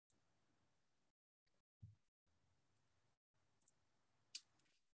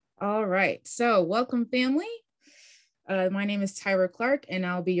All right, so welcome family. My name is Tyra Clark and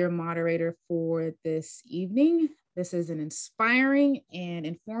I'll be your moderator for this evening. This is an inspiring and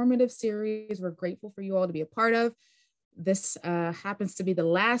informative series we're grateful for you all to be a part of. This happens to be the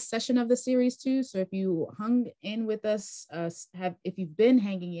last session of the series too. So if you hung in with us, if you've been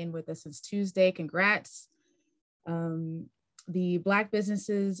hanging in with us since Tuesday, congrats. The Black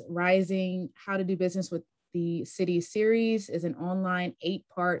Businesses Rising, How to Do Business with the City series is an online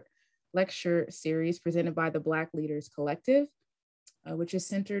 8-part lecture series presented by the Black Leaders Collective, which is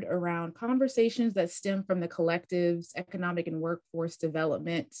centered around conversations that stem from the collective's economic and workforce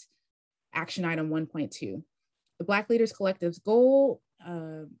development action item 1.2. The Black Leaders Collective's goal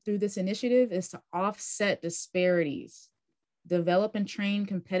through this initiative is to offset disparities, develop and train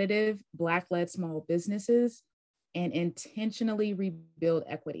competitive Black-led small businesses, and intentionally rebuild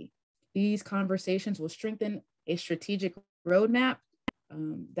equity. These conversations will strengthen a strategic roadmap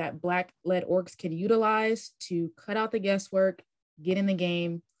that Black-led orgs can utilize to cut out the guesswork, get in the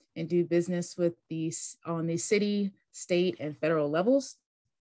game, and do business with on the city, state, and federal levels.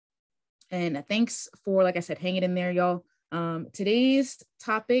 And thanks for, like I said, hanging in there, y'all. Today's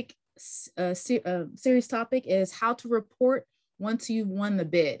topic, series topic is how to report once you've won the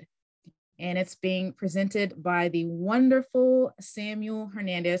bid. And it's being presented by the wonderful Samuel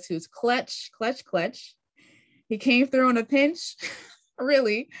Hernandez, who's clutch. He came through on a pinch,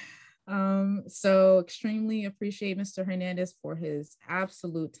 really. So extremely appreciate Mr. Hernandez for his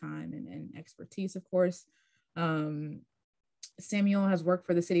absolute time and expertise, of course. Samuel has worked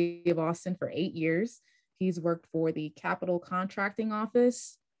for the city of Austin for 8 years. He's worked for the Capital Contracting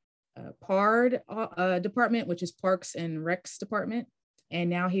Office, PARD department, which is Parks and Recs department. And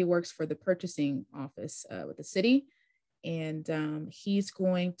now he works for the purchasing office with the city. And he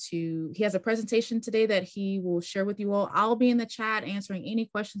has a presentation today that he will share with you all. I'll be in the chat answering any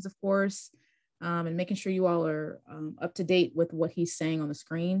questions, of course, and making sure you all are up to date with what he's saying on the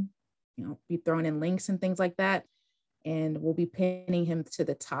screen. You know, be throwing in links and things like that. And we'll be pinning him to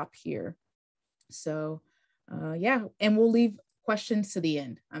the top here. So yeah, and we'll leave questions to the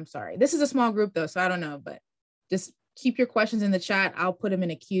end. I'm sorry. This is a small group though, so I don't know, but just keep your questions in the chat. I'll put them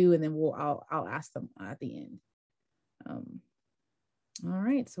in a queue and then I'll ask them at the end. All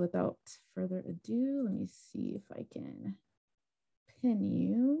right, so without further ado, let me see if I can pin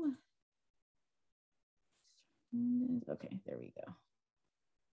you. Okay, there we go.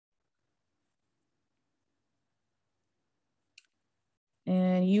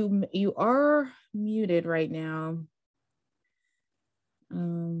 And you are muted right now.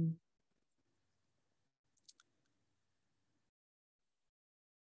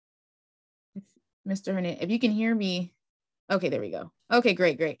 Mr. Hernandez, if you can hear me. Okay, there we go. Okay,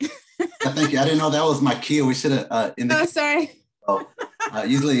 great. Thank you. I didn't know that was my cue. We should have indicated. Oh, sorry.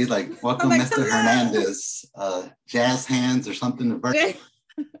 Usually he's like, welcome, Mr. Hernandez, jazz hands or something.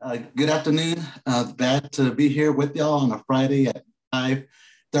 Good afternoon. Glad to be here with y'all on a Friday at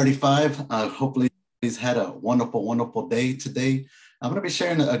 5:35. Hopefully he's had a wonderful day today. I'm going to be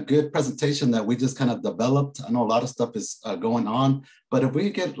sharing a good presentation that we just kind of developed. I know a lot of stuff is going on, but if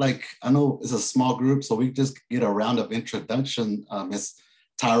we get I know it's a small group, so we just get a round of introduction, Ms.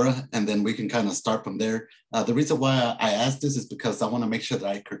 Tyra, and then we can kind of start from there. The reason why I asked this is because I want to make sure that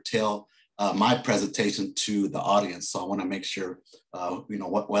I curtail my presentation to the audience. So I want to make sure, you know,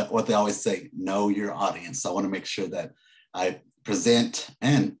 what they always say, know your audience. So I want to make sure that I present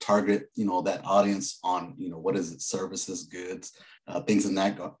and target, you know, that audience on, you know, what is it, services, goods, things in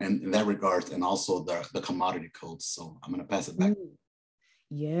that regard, and also the commodity codes. So I'm going to pass it back.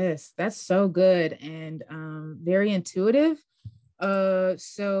 Yes, that's so good and very intuitive.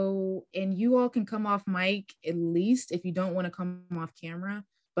 So, and you all can come off mic at least if you don't want to come off camera.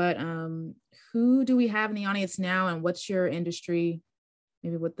 But who do we have in the audience now, and what's your industry?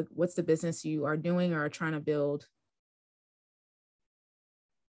 Maybe what's the business you are doing or are trying to build?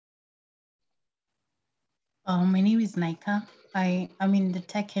 My name is Naika. I'm in the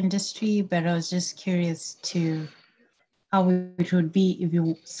tech industry, but I was just curious to how it would be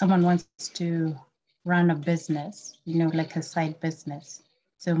if someone wants to run a business, you know, like a side business.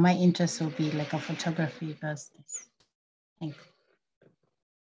 So my interest will be like a photography business. Thanks.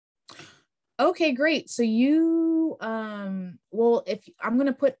 Okay, great. So you, well, if I'm going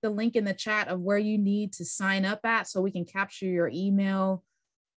to put the link in the chat of where you need to sign up at so we can capture your email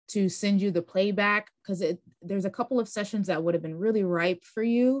to send you the playback, because there's a couple of sessions that would have been really ripe for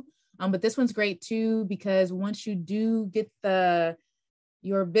you. But this one's great too, because once you do get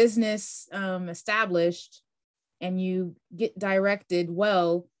your business established and you get directed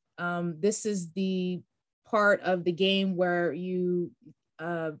well, this is the part of the game where you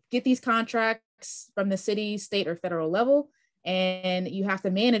get these contracts from the city, state, or federal level, and you have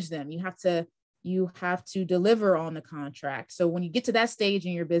to manage them. You have to deliver on the contract. So when you get to that stage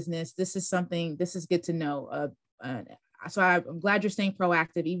in your business, this is good to know. So I'm glad you're staying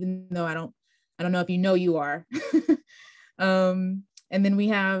proactive, even though I don't know if you are. And then we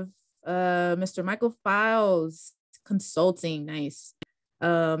have Mr. Michael Files, consulting. Nice.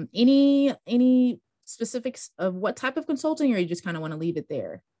 Any specifics of what type of consulting, or you just kind of want to leave it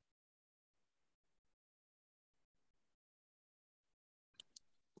there?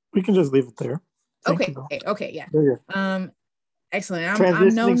 We can just leave it there. Okay, yeah. Excellent.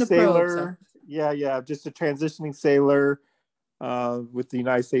 I'm known to probe. So. Yeah, just a transitioning sailor with the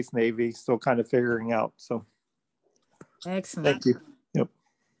United States Navy, still kind of figuring out. So excellent. Thank you. Yep.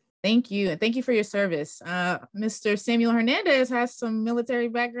 Thank you. And thank you for your service. Mr. Samuel Hernandez has some military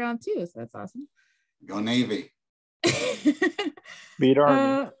background too, so that's awesome. Go Navy. Beat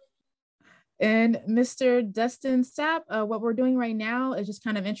Army. And Mr. Dustin Sapp, what we're doing right now is just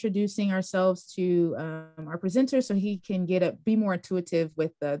kind of introducing ourselves to our presenter so he can be more intuitive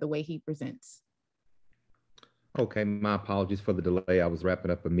with the way he presents. Okay, my apologies for the delay. I was wrapping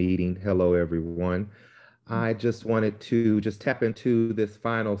up a meeting. Hello, everyone. I just wanted to tap into this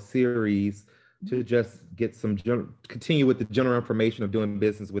final series to just get continue with the general information of doing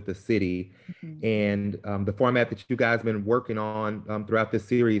business with the city. Mm-hmm. And the format that you guys have been working on throughout this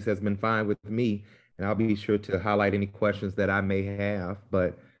series has been fine with me. And I'll be sure to highlight any questions that I may have,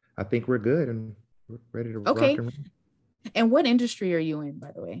 but I think we're good and we're ready to rock and roll. And what industry are you in,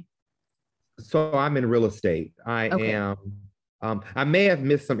 by the way? So I'm in real estate. I am. I may have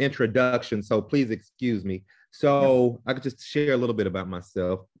missed some introduction, so please excuse me. So I could just share a little bit about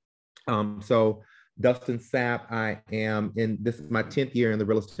myself. So Dustin Sapp, this is my 10th year in the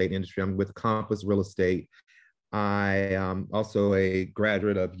real estate industry. I'm with Compass Real Estate. I am also a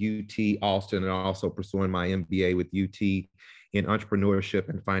graduate of UT Austin and also pursuing my MBA with UT in entrepreneurship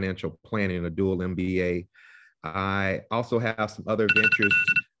and financial planning, a dual MBA. I also have some other ventures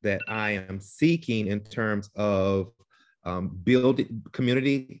that I am seeking in terms of building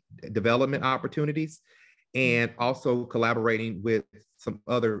community development opportunities, and also collaborating with some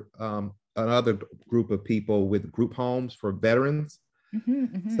other another group of people with group homes for veterans. Mm-hmm,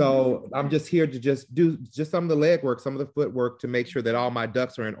 mm-hmm. So I'm just here to do some of the legwork, some of the footwork to make sure that all my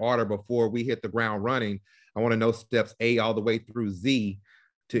ducks are in order before we hit the ground running. I want to know steps A all the way through Z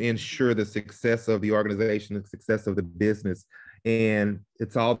to ensure the success of the organization, the success of the business. And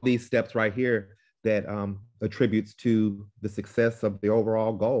it's all these steps right here that attributes to the success of the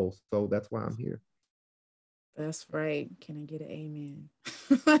overall goals. So that's why I'm here. That's right. Can I get an amen?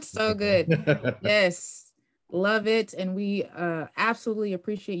 That's so good. Yes, love it. And we absolutely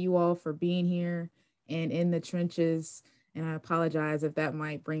appreciate you all for being here and in the trenches. And I apologize if that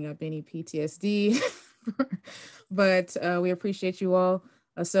might bring up any PTSD, but we appreciate you all.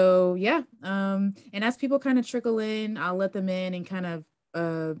 And as people kind of trickle in, I'll let them in and kind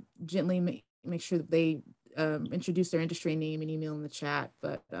of gently make sure that they introduce their industry name and email in the chat.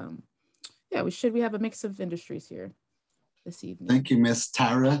 But we have a mix of industries here this evening. Thank you, Miss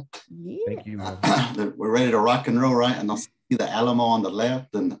Tara. Yeah. Thank you. We're ready to rock and roll, right? And I'll see the Alamo on the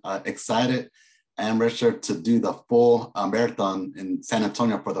left, and excited and registered to do the full marathon in San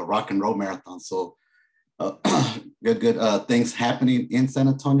Antonio for the Rock and Roll Marathon. So good things happening in San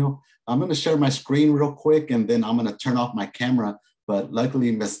Antonio. I'm going to share my screen real quick, and then I'm going to turn off my camera. But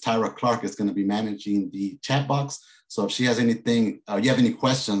luckily, Miss Tyra Clark is going to be managing the chat box. So if she has anything, you have any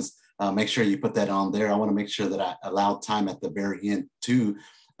questions, make sure you put that on there. I want to make sure that I allow time at the very end to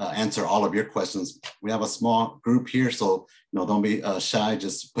answer all of your questions. We have a small group here, so don't be shy.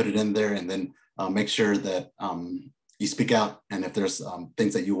 Just put it in there, and then make sure that you speak out. And if there's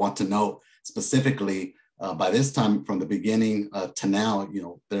things that you want to know specifically, by this time, from the beginning to now,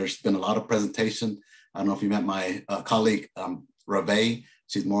 there's been a lot of presentation. I don't know if you met my colleague, Rave.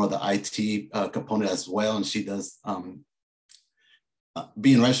 She's more of the IT component as well, and she does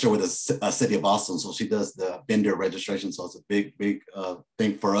being registered with a city of Austin, so she does the vendor registration. So it's a big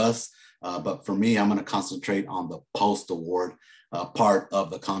thing for us. But for me, I'm going to concentrate on the post-award part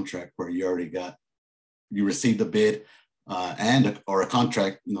of the contract, where you received a bid or a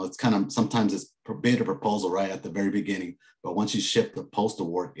contract. It's kind of, sometimes it's bid or proposal right at the very beginning, but once you ship the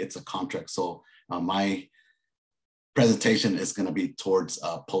post-award, it's a contract. So my presentation is going to be towards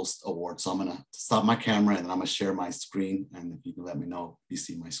post-award. So I'm going to stop my camera, and then I'm going to share my screen. And if you can let me know if you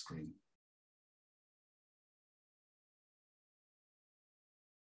see my screen.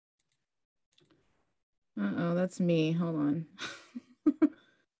 Uh-oh, that's me. Hold on. Let's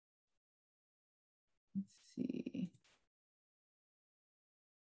see.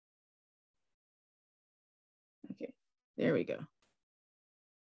 There we go.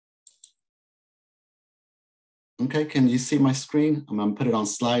 Okay, can you see my screen? I'm gonna put it on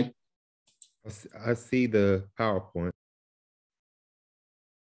slide. I see the PowerPoint.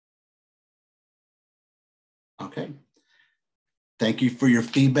 Okay. Thank you for your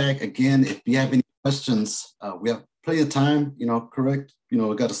feedback. Again, if you have any questions, we have plenty of time, correct? We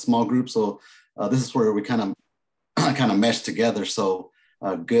got a small group, so this is where we kind of mesh together. So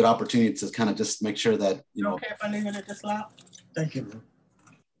good opportunity to kind of just make sure that, Okay, if I leave it at this loud? Thank you.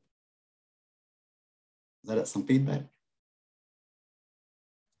 Is that some feedback?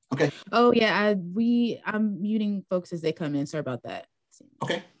 Okay. Oh yeah, I'm muting folks as they come in. Sorry about that.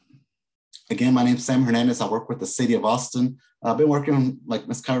 Okay. Again, my name is Sam Hernandez. I work with the City of Austin. I've been working, like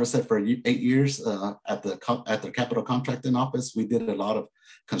Ms. Kyra said, for 8 years at the Capital Contracting Office. We did a lot of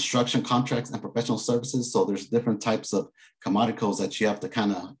construction contracts and professional services. So there's different types of commodity codes that you have to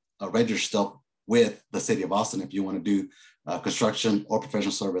kind of register with the City of Austin if you want to do construction or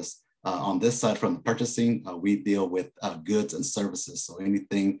professional service. On this side, from the purchasing, we deal with goods and services. So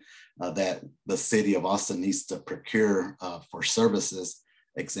anything that the City of Austin needs to procure for services,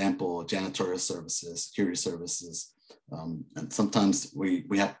 example, janitorial services, security services, and sometimes we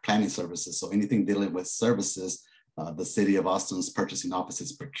have planning services. So anything dealing with services, the City of Austin's purchasing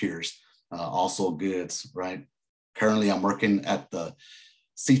offices procures. Also goods, right? Currently, I'm working at the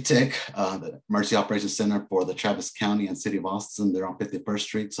CTEC, the Emergency Operations Center for the Travis County and City of Austin. They're on 51st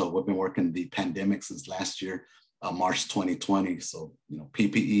Street. So we've been working the pandemic since last year, March 2020. So,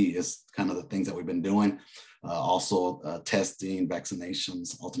 PPE is kind of the things that we've been doing. Also testing,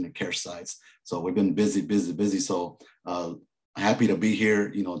 vaccinations, alternate care sites. So we've been busy. So happy to be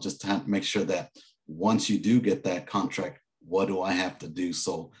here, just to have to make sure that once you do get that contract, what do I have to do?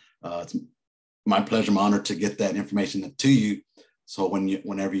 So it's my pleasure, my honor to get that information to you. So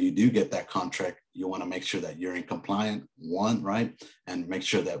whenever you do get that contract, you want to make sure that you're in compliant, right? And make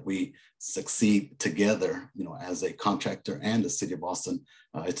sure that we succeed together, as a contractor and the City of Austin.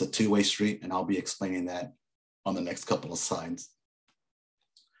 It's a two-way street, and I'll be explaining that on the next couple of slides.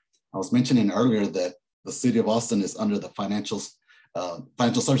 I was mentioning earlier that the City of Austin is under the Financial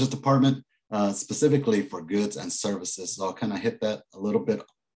Services Department, specifically for goods and services. So I'll kind of hit that a little bit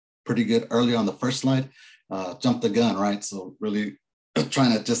pretty good earlier on the first slide. Jump the gun, right? So really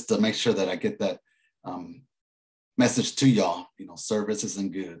trying to just to make sure that I get that message to y'all, services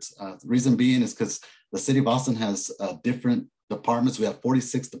and goods. The reason being is because the City of Austin has different departments. We have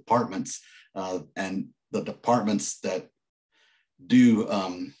 46 departments, and the departments that do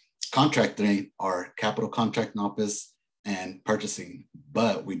contracting are Capital Contracting Office and purchasing.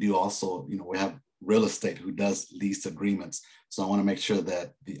 But we do also, we have real estate who does lease agreements. So I want to make sure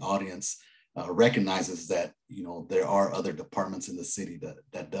that the audience recognizes that, there are other departments in the city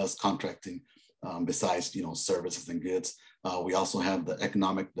that does contracting besides, services and goods. We also have the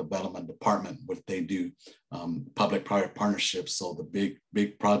Economic Development Department, which they do public-private partnerships. So the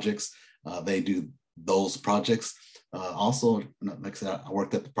big projects, they do those projects. Also, like I said, I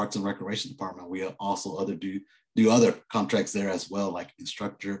worked at the Parks and Recreation Department. We also do other contracts there as well, like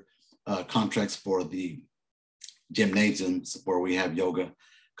instructor contracts for the gymnasiums where we have yoga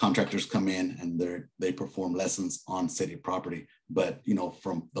contractors come in and they perform lessons on city property. But,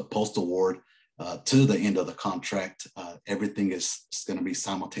 from the post award to the end of the contract, everything is going to be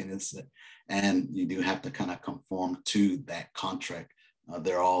simultaneous, and you do have to kind of conform to that contract.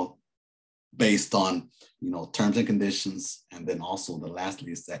 They're all based on, terms and conditions. And then also the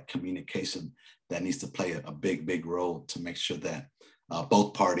lastly is that communication that needs to play a big role to make sure that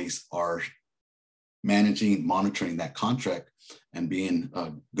both parties are managing, monitoring that contract and being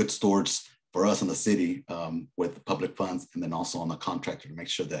good stewards for us in the city with public funds, and then also on the contractor to make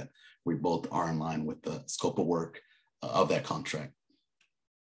sure that we both are in line with the scope of work of that contract.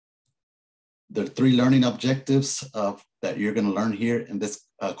 The 3 learning objectives that you're going to learn here in this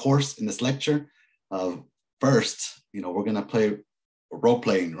course, in this lecture. First, we're going to play role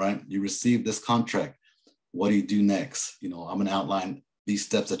playing, right? You receive this contract. What do you do next? I'm going to outline these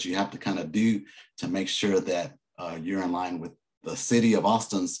steps that you have to kind of do to make sure that you're in line with the City of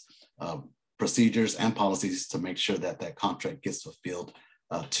Austin's procedures and policies to make sure that that contract gets fulfilled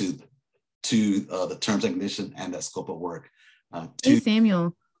to the terms and conditions and that scope of work. Hey,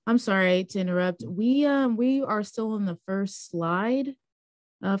 Samuel, I'm sorry to interrupt. We are still on the first slide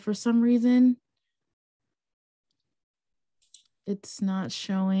for some reason. It's not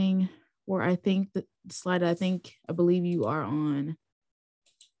showing, or I think the slide I believe you are on.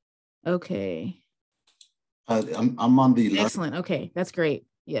 Okay. I'm on the excellent. Okay, that's great.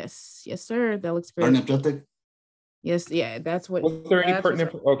 Yes, sir. That looks great. Learning objective. Yes, yeah, that's what. Was there any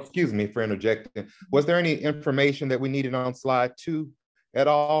pertinent, excuse me for interjecting. Was there any information that we needed on slide 2 at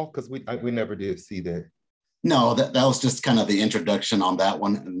all? Because we never did see that. No, that was just kind of the introduction on that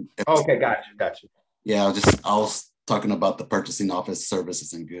one. And okay, gotcha. Yeah, I was talking about the purchasing office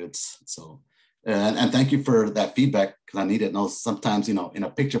services and goods. So, and thank you for that feedback, because I needed to know sometimes, in a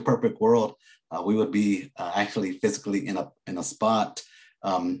picture perfect world, we would be actually physically in a spot,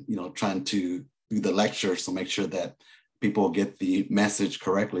 trying to do the lecture. So make sure that people get the message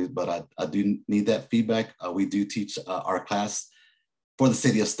correctly, but I do need that feedback. We do teach our class for the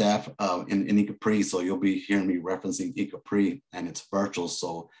city of staff in eCapri. So you'll be hearing me referencing eCapri, and it's virtual.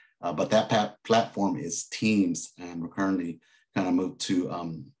 So, but that platform is Teams, and we're currently kind of moved to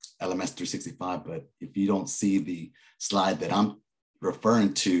LMS 365. But if you don't see the slide that I'm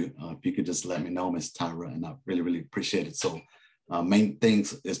referring to, if you could just let me know, Ms. Tyra, and I really, really appreciate it. So main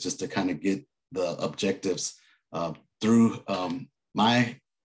things is just to kind of get the objectives through my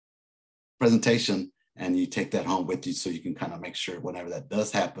presentation, and you take that home with you, so you can kind of make sure whenever that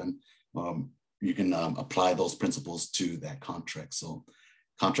does happen, you can apply those principles to that contract. So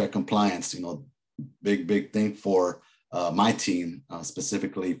contract compliance, big thing for my team,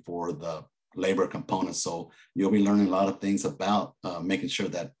 specifically for the labor component. So you'll be learning a lot of things about making sure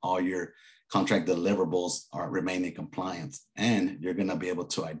that all your contract deliverables are remain in compliance, and you're going to be able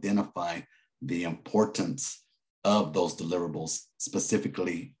to identify the importance of those deliverables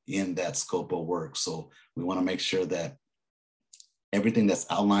specifically in that scope of work. So we want to make sure that everything that's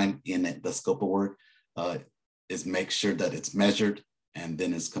outlined in the scope of work is make sure that it's measured and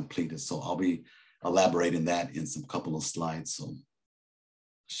then it's completed. So I'll be elaborating that in some couple of slides. So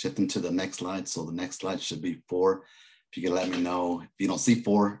shifting to the next slide. So the next slide should be 4. If you can let me know if you don't see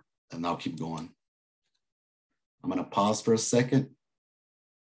 4, and I'll keep going. I'm going to pause for a second.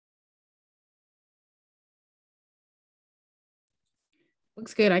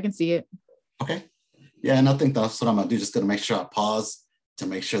 Looks good. I can see it. Okay. Yeah, and I think that's what I'm going to do. Just going to make sure I pause to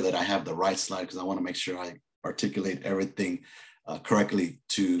make sure that I have the right slide, because I want to make sure I articulate everything correctly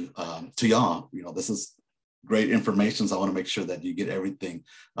to y'all. This is great information, so I want to make sure that you get everything.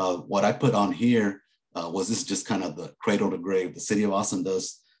 What I put on here was this just kind of the cradle to grave. The city of Austin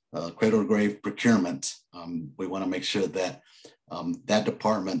does cradle to grave procurement. We want to make sure that that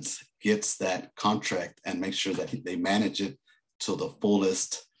department gets that contract and make sure that they manage it to the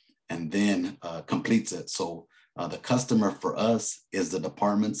fullest and then completes it. So the customer for us is the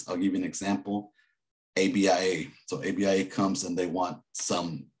departments. I'll give you an example. ABIA. So ABIA comes and they want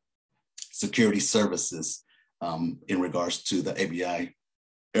some security services in regards to the ABI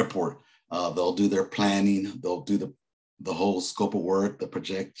airport. They'll do their planning. They'll do the whole scope of work, the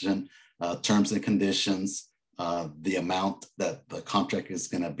projection, terms and conditions, the amount that the contract is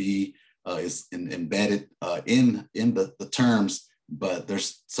going to be is embedded in the terms, but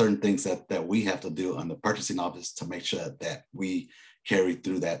there's certain things that we have to do on the purchasing office to make sure that we carry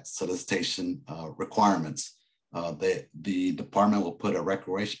through that solicitation requirements. The department will put a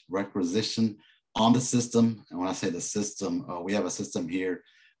requisition on the system. And when I say the system, we have a system here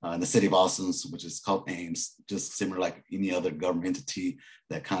in the city of Austin, which is called AIMS, just similar like any other government entity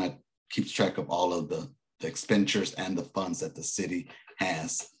that kind of keeps track of all of the expenditures and the funds that the city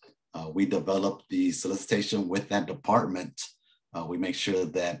has. We develop the solicitation with that department. We make sure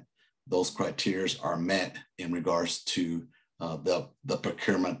that those criteria are met in regards to the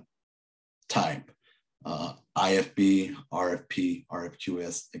procurement type. IFB, RFP,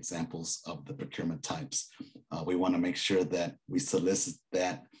 RFQS, examples of the procurement types. We want to make sure that we solicit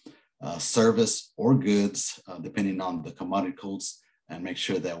that service or goods, depending on the commodity codes, and make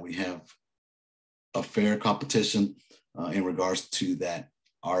sure that we have a fair competition in regards to that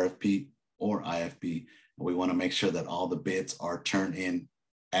RFP or IFB. We want to make sure that all the bids are turned in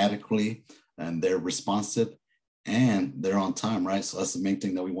adequately and they're responsive and they're on time, right? So that's the main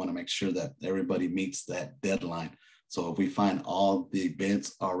thing that we want to make sure that everybody meets that deadline. So if we find all the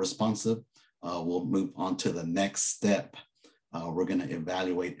bids are responsive, we'll move on to the next step. We're going to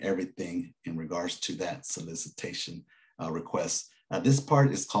evaluate everything in regards to that solicitation request. This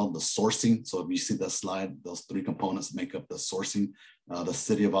part is called the sourcing. So if you see the slide, those 3 components make up the sourcing. The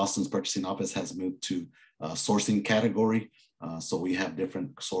City of Austin's purchasing office has moved to sourcing category. So we have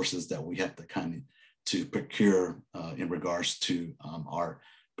different sources that we have to kind of to procure in regards to our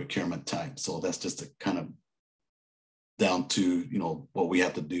procurement type. So that's just a kind of down to, what we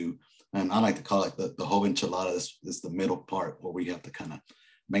have to do. And I like to call it the whole enchilada is the middle part where we have to kind of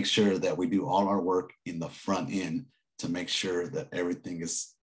make sure that we do all our work in the front end to make sure that everything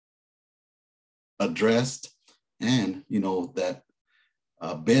is addressed and, that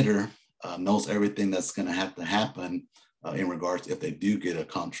bidder knows everything that's going to have to happen in regards if they do get a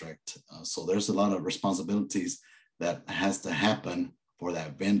contract. So there's a lot of responsibilities that has to happen for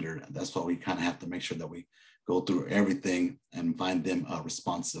that vendor. That's why we kind of have to make sure that we go through everything and find them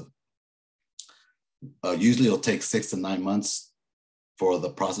responsive. Usually it'll take 6 to 9 months for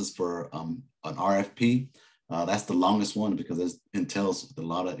the process for an RFP. That's the longest one because it entails a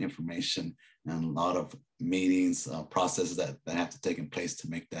lot of information and a lot of meetings, processes that have to take in place to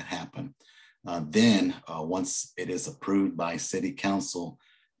make that happen. Then once it is approved by city council,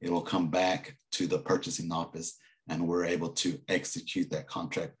 it will come back to the purchasing office and we're able to execute that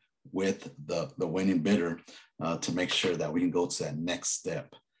contract with the winning bidder to make sure that we can go to that next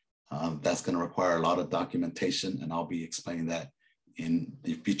step. That's going to require a lot of documentation, and I'll be explaining that in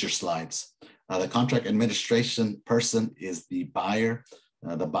the future slides. The contract administration person is the buyer.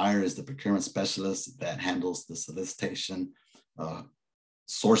 The buyer is the procurement specialist that handles the solicitation,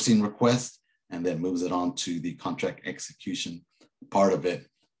 sourcing request, and then moves it on to the contract execution part of it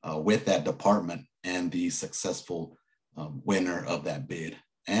with that department and the successful winner of that bid.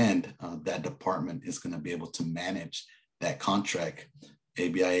 And that department is going to be able to manage that contract.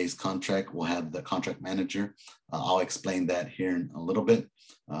 ABIA's contract will have the contract manager. I'll explain that here in a little bit,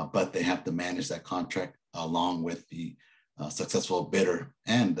 but they have to manage that contract along with the successful bidder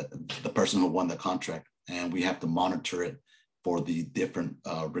and the person who won the contract. And we have to monitor it for the different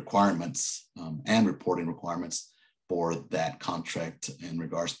requirements and reporting requirements for that contract in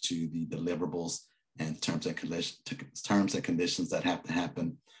regards to the deliverables and terms and conditions that have to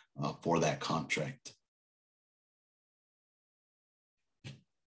happen for that contract.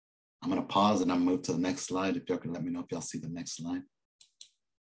 I'm going to pause and I'll move to the next slide. If y'all can let me know if y'all see the next slide.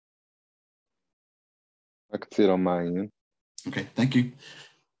 I can see it on my end. Okay, thank you.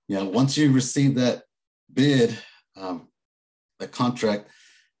 Yeah, once you receive that bid, the contract,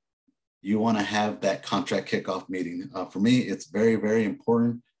 you want to have that contract kickoff meeting. For me, it's very, very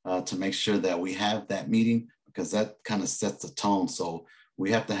important to make sure that we have that meeting because that kind of sets the tone. So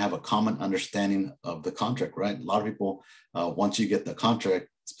we have to have a common understanding of the contract, right? A lot of people, once you get the contract,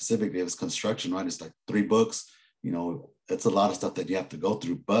 specifically if it's construction, right? It's like 3 books, you know, it's a lot of stuff that you have to go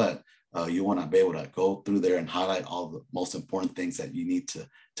through, but you want to be able to go through there and highlight all the most important things that you need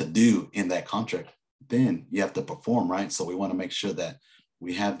to do in that contract. Then you have to perform, right? So we want to make sure that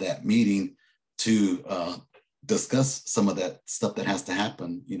we have that meeting to discuss some of that stuff that has to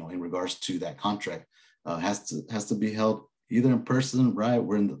happen, you know, in regards to that contract. Has to be held either in person, right?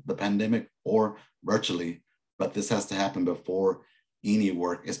 We're in the pandemic, or virtually, but this has to happen before any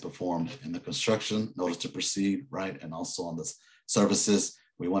work is performed in the construction, notice to proceed, right? And also on the services,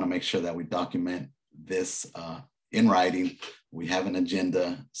 we want to make sure that we document this in writing. We have an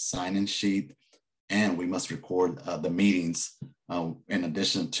agenda, sign-in sheet, and we must record the meetings. In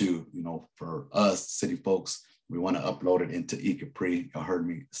addition to, you know, for us city folks, we want to upload it into eCapri. You heard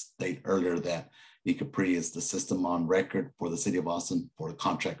me state earlier that eCapri is the system on record for the city of Austin for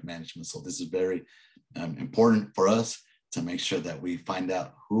contract management. So this is very important for us to make sure that we find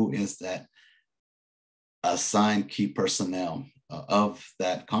out who is that assigned key personnel of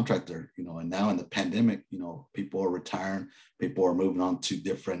that contractor, you know. And now in the pandemic, you know, people are retiring, people are moving on to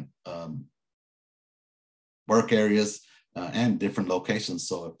different work areas and different locations.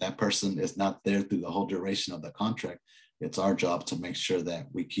 So if that person is not there through the whole duration of the contract, it's our job to make sure that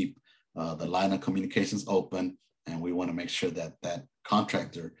we keep the line of communications open, and we want to make sure that that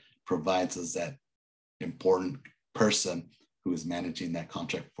contractor provides us that important person who is managing that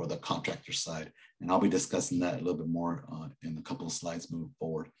contract for the contractor side. And I'll be discussing that a little bit more in a couple of slides moving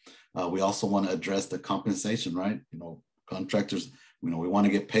forward. We also want to address the compensation, right? You know, contractors, you know, we want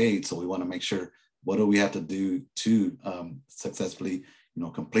to get paid. So we want to make sure, what do we have to do to successfully, you know,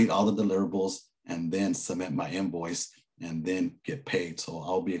 complete all the deliverables and then submit my invoice and then get paid. So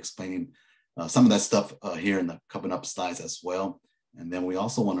I'll be explaining some of that stuff here in the coming up slides as well. And then we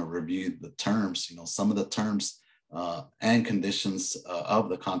also want to review the terms, you know, some of the terms and conditions of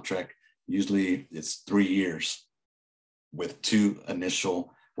the contract. Usually it's 3 years with two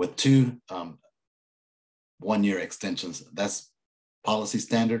 1-year extensions. That's policy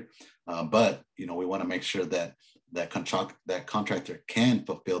standard. But, you know, we want to make sure that that contractor can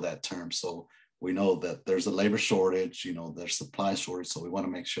fulfill that term. So we know that there's a labor shortage, you know, there's supply shortage. So we want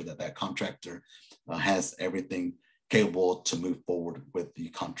to make sure that that contractor has everything capable to move forward with the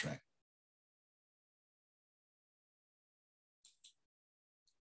contract.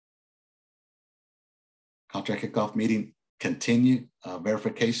 Contract kickoff meeting, continue,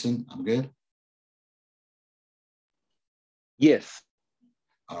 verification, I'm good? Yes.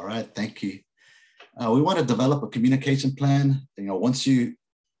 All right, thank you. We want to develop a communication plan. You know, once you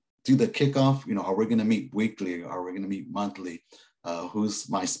do the kickoff, are we going to meet weekly? Are we going to meet monthly? Who's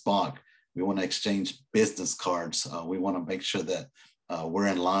my SPOC? We want to exchange business cards. We want to make sure that we're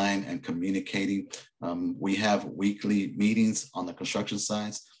in line and communicating. We have weekly meetings on the construction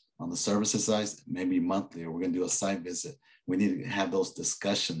sides, on the services sides, maybe monthly, or we're going to do a site visit. We need to have those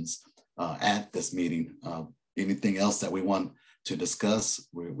discussions at this meeting. Anything else that we want to discuss,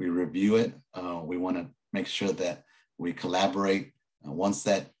 we review it. We want to make sure that we collaborate. Once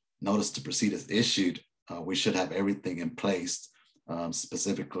that notice to proceed is issued, we should have everything in place,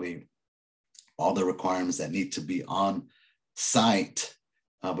 specifically all the requirements that need to be on site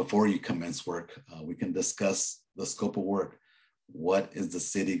before you commence work. We can discuss the scope of work. What is the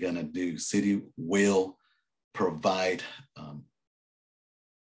city going to do? City will provide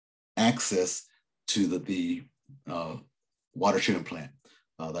access to the water treatment plant.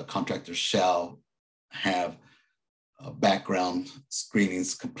 The contractor shall have background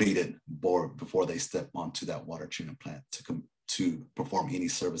screenings completed before they step onto that water treatment plant to perform any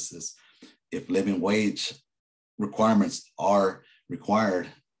services. If living wage requirements are required,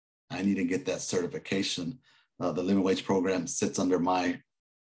 I need to get that certification. The living wage program sits under my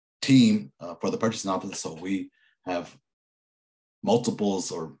team for the purchasing office, so we have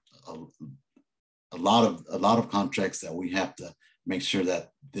multiples or a lot of contracts that we have to make sure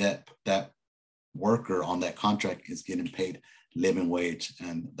that worker on that contract is getting paid living wage,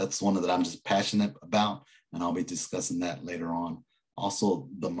 and that's one that I'm just passionate about, and I'll be discussing that later on. Also,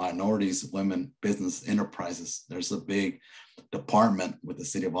 the minorities, women, business enterprises, there's a big department with the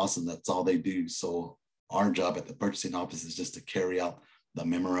city of Austin. That's all they do. So our job at the purchasing office is just to carry out the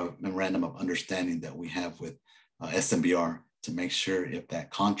memorandum of understanding that we have with SMBR to make sure if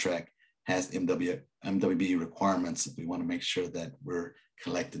that contract has MWB requirements, we want to make sure that we're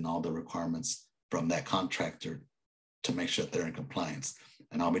collecting all the requirements from that contractor to make sure that they're in compliance.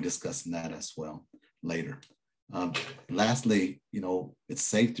 And I'll be discussing that as well later. Lastly, it's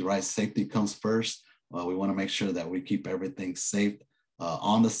safety, right? Safety comes first. We want to make sure that we keep everything safe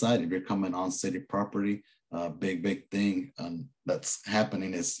on the site. If you're coming on city property, big thing that's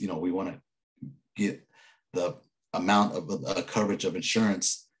happening is, we want to get the amount of coverage of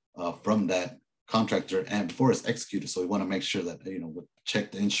insurance from that contractor and before it's executed. So we want to make sure that, we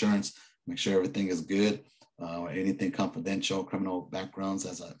check the insurance, make sure everything is good. Anything confidential, criminal backgrounds,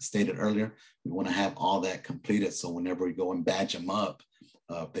 as I stated earlier, we want to have all that completed. So whenever we go and badge them up,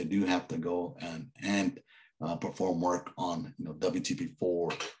 they do have to go and perform work on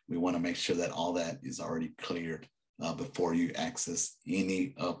WTP4. We want to make sure that all that is already cleared before you access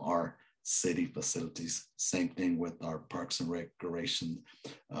any of our city facilities. Same thing with our parks and recreation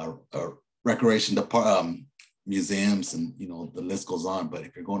museums, and the list goes on. But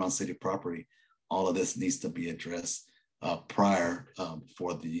if you're going on city property, all of this needs to be addressed prior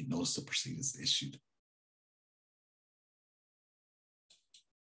before the notice to proceed is issued.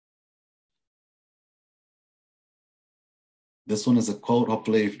 This one is a quote.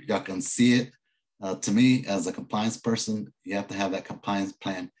 Hopefully y'all can see it. To me, as a compliance person, you have to have that compliance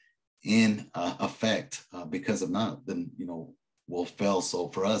plan in effect, because if not, then we'll fail. So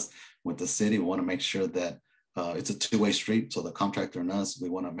for us with the city, we want to make sure that it's a two-way street. So the contractor and us, we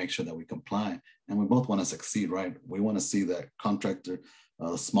want to make sure that we comply, and we both want to succeed, right? We want to see that contractor,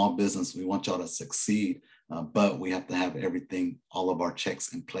 small business, we want y'all to succeed, but we have to have everything, all of our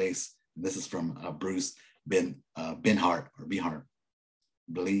checks in place. This is from Bruce Benhart or Behart,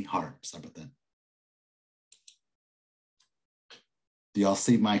 Bleehart, sorry about that. Do y'all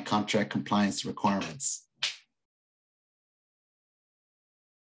see my contract compliance requirements?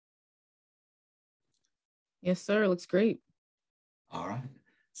 Yes, sir. Looks great. All right.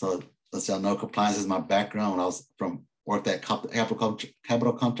 So as y'all know, compliance is my background. When I was worked at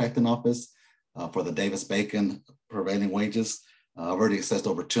Capital Contracting Office for the Davis-Bacon prevailing wages. I've already assessed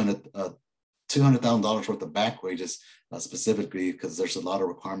over $200,000 worth of back wages, specifically because there's a lot of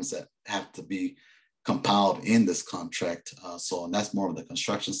requirements that have to be compiled in this contract. And that's more of the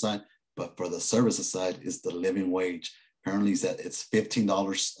construction side, but for the services side is the living wage. Currently it's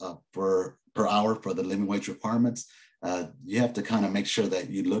 $15 per hour for the living wage requirements. You have to kind of make sure that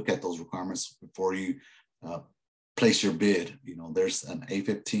you look at those requirements before you place your bid. There's an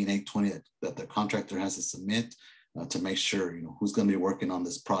A15, A20 that the contractor has to submit to make sure, who's going to be working on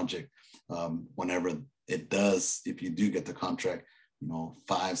this project. Whenever it does, if you do get the contract,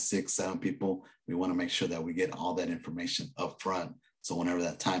 5, 6, 7 people, we want to make sure that we get all that information up front. So whenever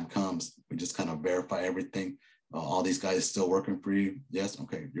that time comes, we just kind of verify everything. All these guys still working for you? Yes,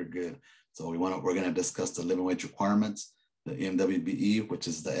 okay, you're good. So we're going to discuss the living wage requirements, the MWBE, which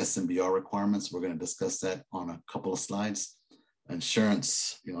is the SMBR requirements. We're going to discuss that on a couple of slides.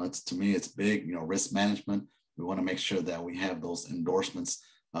 Insurance, it's, to me, it's big. Risk management. We want to make sure that we have those endorsements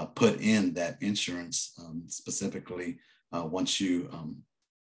put in that insurance, specifically once you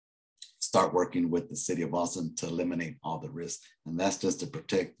start working with the city of Austin to eliminate all the risks. And that's just to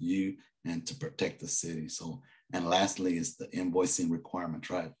protect you and to protect the city. So, and lastly is the invoicing requirements,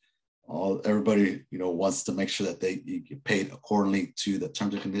 right? Everybody, wants to make sure that you get paid accordingly to the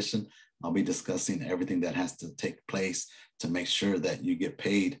terms and conditions. I'll be discussing everything that has to take place to make sure that you get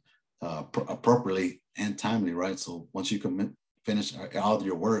paid appropriately and timely, right? So once you finish all of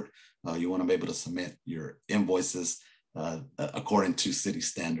your work, you want to be able to submit your invoices according to city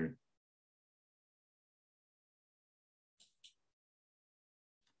standard.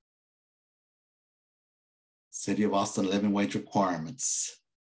 City of Austin living wage requirements.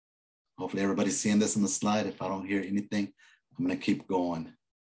 Hopefully everybody's seeing this in the slide. If I don't hear anything, I'm going to keep going.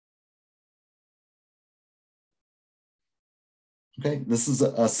 Okay, this is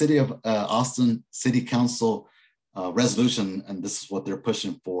a City of Austin City Council resolution, and this is what they're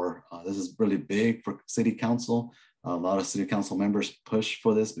pushing for. This is really big for City Council. A lot of City Council members push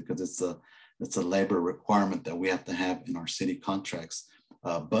for this because it's a labor requirement that we have to have in our city contracts.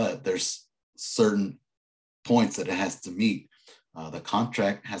 But there's certain points that it has to meet. The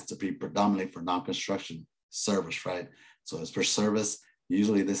contract has to be predominantly for non-construction service, right? So as for service,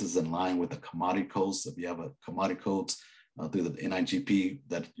 usually this is in line with the commodity codes. If you have a commodity codes through the NIGP,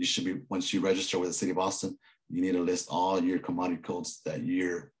 that you should be, once you register with the City of Austin, you need to list all your commodity codes that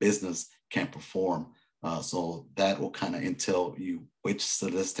your business can perform. So that will kind of entail you which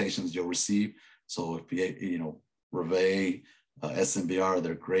solicitations you'll receive. So if Reveille, SMBR,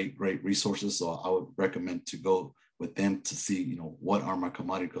 they're great resources. So I would recommend to go with them to see, what are my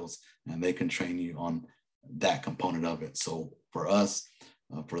commodity codes, and they can train you on that component of it. So for us,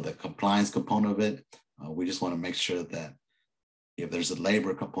 for the compliance component of it, we just want to make sure that if there's a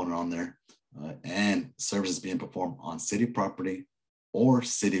labor component on there and services being performed on city property or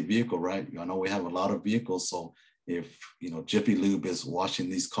city vehicle, right? I know we have a lot of vehicles. So if, Jiffy Lube is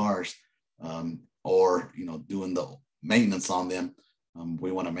washing these cars or, doing the maintenance on them,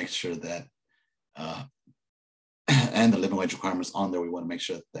 we want to make sure that, and the living wage requirements on there, we want to make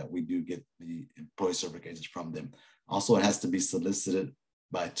sure that we do get the employee certifications from them. Also, it has to be solicited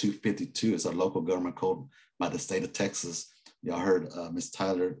by 252. It's a local government code by the state of Texas. Y'all heard Ms.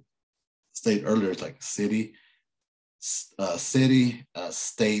 Tyler state earlier, it's like city, state,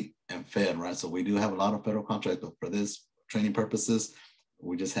 and fed, right? So we do have a lot of federal contracts, but for this training purposes,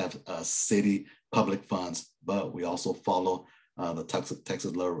 we just have city public funds, but we also follow the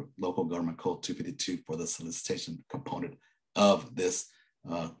Texas Local Government Code 252 for the solicitation component of this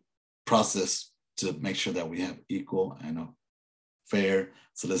process to make sure that we have equal and a fair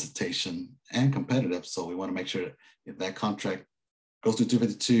solicitation and competitive. So we want to make sure that if that contract goes through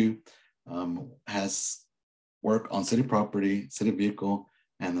 252, has work on city property, city vehicle,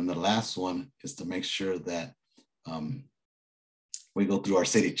 and then the last one is to make sure that we go through our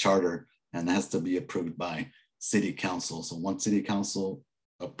city charter, and it has to be approved by city council. So once city council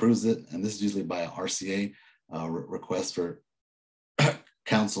approves it, and this is usually by a RCA request for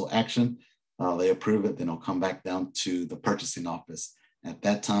council action, they approve it, then it'll come back down to the purchasing office. At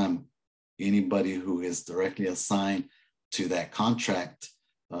that time, anybody who is directly assigned to that contract,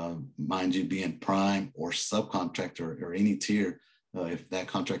 mind you, being prime or subcontractor or any tier, if that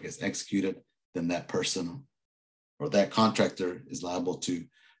contract is executed, then that person or that contractor is liable to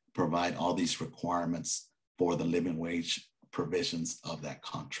provide all these requirements for the living wage provisions of that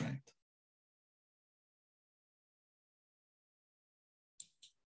contract.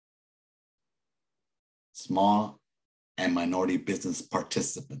 Small and minority business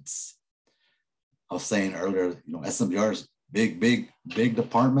participants. I was saying earlier, SMBR is big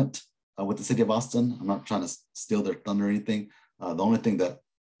department with the city of Austin. I'm not trying to steal their thunder or anything. The only thing that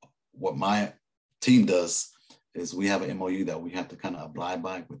what my team does is we have an MOU that we have to kind of abide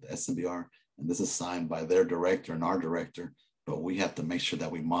by with the SMBR, and this is signed by their director and our director, but we have to make sure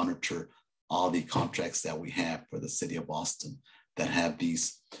that we monitor all the contracts that we have for the city of Austin that have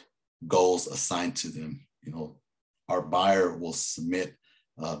these goals assigned to them. Our buyer will submit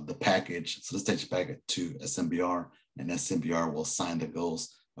the package, solicitation packet to SMBR, and SMBR will assign the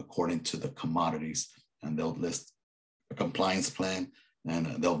goals according to the commodities, and they'll list a compliance plan,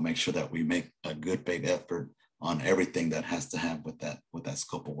 and they'll make sure that we make a good faith effort on everything that has to have with that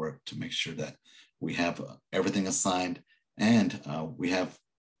scope of work to make sure that we have everything assigned, and we have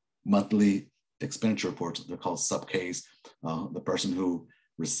monthly expenditure reports. They're called sub-Ks. The person who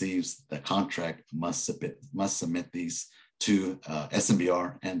receives the contract must submit these to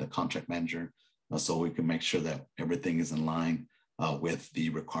SMBR and the contract manager, so we can make sure that everything is in line with the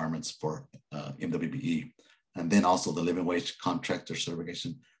requirements for MWBE. And then also the living wage contractor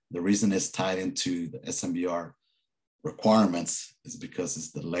certification. The reason it's tied into the SMBR requirements is because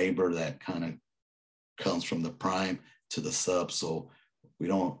it's the labor that kind of comes from the prime to the sub. So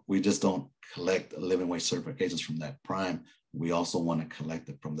we just don't collect living wage certifications from that prime. We also want to collect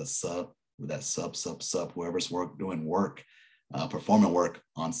it from the sub, with that sub, whoever's doing work, performing work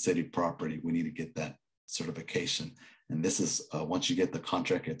on city property. We need to get that certification. And this is, once you get the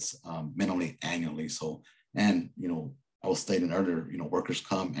contract, it's minimally annually. So, and, I was stating earlier, workers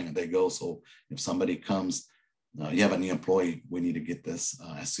come and they go. So if somebody comes, you have a new employee, we need to get this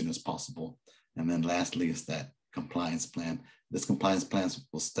as soon as possible. And then lastly is that compliance plan. This compliance plan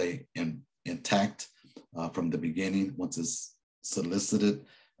will stay intact from the beginning once it's solicited,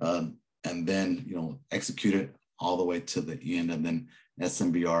 and then, executed all the way to the end. And then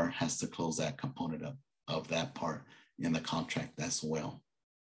SMBR has to close that component of that part in the contract as well.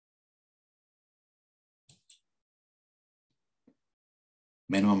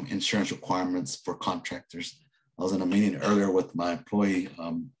 Minimum insurance requirements for contractors. I was in a meeting earlier with my employee,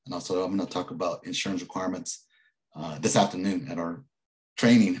 and also I'm going to talk about insurance requirements this afternoon at our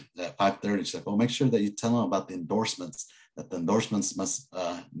training at 5:30. She's like, "Oh, make sure that you tell them about the endorsements, that the endorsements must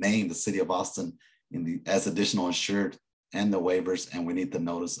name the city of Austin as additional insured and the waivers, and we need the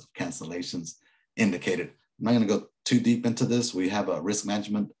notice of cancellations indicated." I'm not going to go too deep into this. We have a risk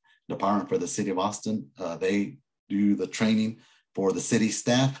management department for the city of Austin. They do the training for the city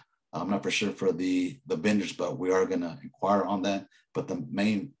staff. I'm not for sure for the vendors, but we are going to inquire on that. But the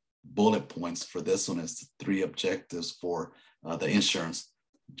main bullet points for this one is the 3 objectives for the insurance,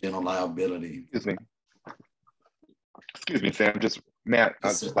 general liability. Excuse me, Sam. Matt,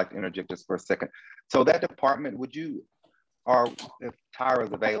 I'd just like to interject just for a second. So that department, or if Tyra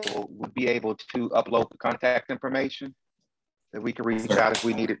is available, would be able to upload the contact information that we can reach out if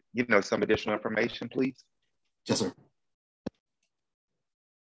we needed, some additional information, please? Yes, sir.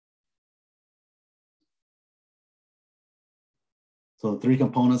 So 3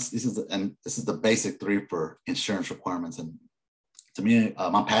 components. This is the basic 3 for insurance requirements. And to me,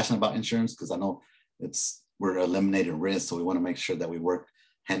 I'm passionate about insurance because I know we're eliminating risk. So we want to make sure that we work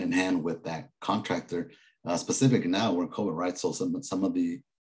hand in hand with that contractor. Specifically now we're in COVID, right? So some of the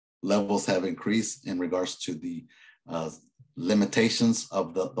levels have increased in regards to the limitations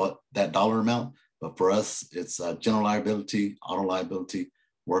of that dollar amount. But for us, it's general liability, auto liability,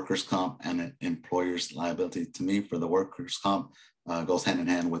 workers' comp, and employer's liability. To me, for the workers' comp, goes hand in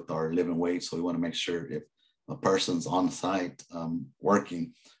hand with our living wage. So we want to make sure if a person's on site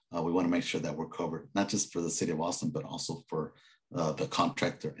working, we want to make sure that we're covered, not just for the city of Austin, but also for the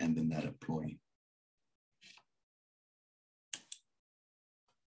contractor and then that employee.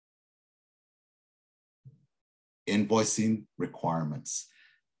 Invoicing requirements.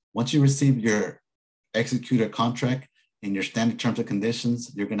 Once you receive your executed contract in your standard terms and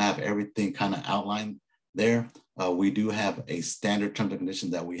conditions, you're going to have everything kind of outlined there. We do have a standard terms and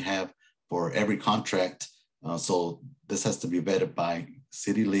conditions that we have for every contract. So this has to be vetted by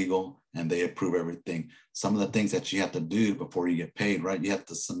city legal and they approve everything. Some of the things that you have to do before you get paid, right? You have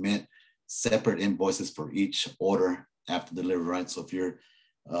to submit separate invoices for each order after delivery, right? So if you're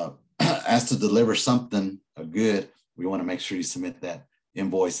asked to deliver something, a good, we want to make sure you submit that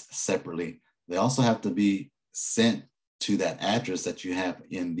invoice separately. They also have to be sent to that address that you have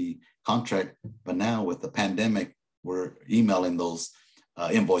in the contract. But now with the pandemic, we're emailing those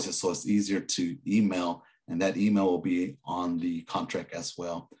invoices. So it's easier to email, and that email will be on the contract as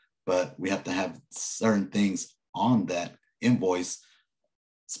well. But we have to have certain things on that invoice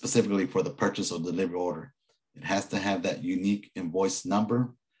specifically for the purchase or delivery order. It has to have that unique invoice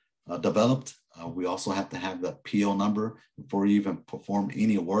number developed. We also have to have the PO number before you even perform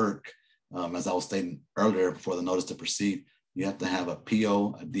any work. As I was stating earlier, before the notice to proceed, you have to have a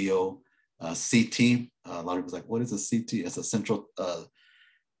PO, a DO, CT. A lot of people are like, what is a CT? It's a central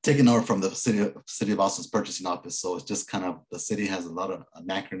taken over from the City of Austin's purchasing office. So it's just kind of, the city has a lot of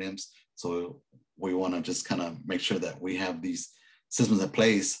acronyms. So we want to just kind of make sure that we have these systems in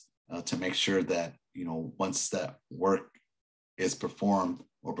place to make sure that, you know, once that work is performed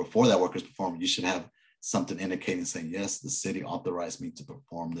or before that work is performed, you should have something indicating saying, yes, the city authorized me to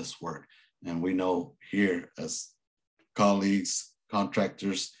perform this work. And we know here as colleagues,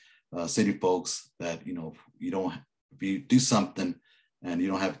 contractors, city folks that, you know, if you do something and you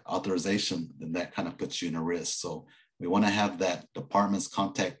don't have authorization, then that kind of puts you in a risk. So we want to have that department's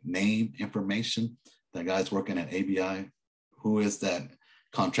contact name information. That guy's working at ABI, who is that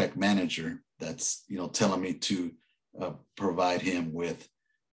contract manager that's, you know, telling me to provide him with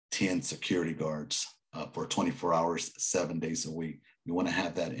 10 security guards. for 24 hours, 7 days a week. We want to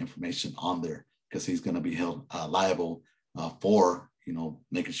have that information on there because he's going to be held liable for,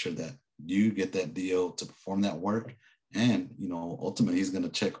 making sure that you get that DO to perform that work. And, ultimately, he's going to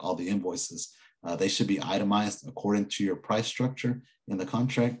check all the invoices. They should be itemized according to your price structure in the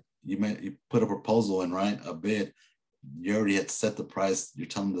contract. You put a proposal in, right? A bid. You already had set the price. You're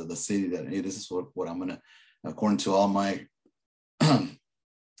telling the city that, hey, this is what I'm going to, according to all my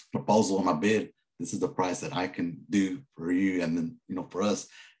proposal and my bid, this is the price that I can do for you. And then, for us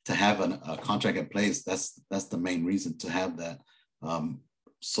to have a contract in place, that's the main reason to have that.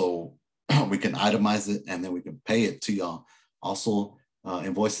 So we can itemize it and then we can pay it to y'all. Also,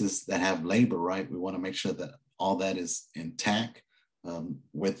 invoices that have labor, right? We want to make sure that all that is intact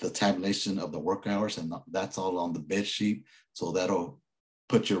with the tabulation of the work hours, and that's all on the bid sheet. So that'll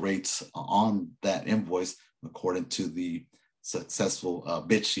put your rates on that invoice according to the successful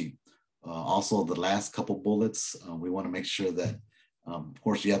bid sheet. Also, the last couple bullets, we want to make sure that, of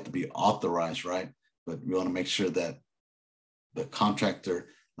course, you have to be authorized, right? But we want to make sure that the contractor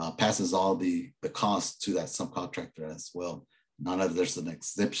passes all the costs to that subcontractor as well. Not that there's an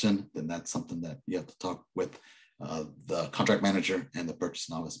exception, then that's something that you have to talk with the contract manager and the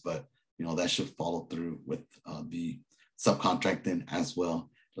purchasing office, but that should follow through with the subcontracting as well.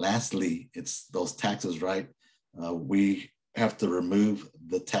 Lastly, it's those taxes, right? We have to remove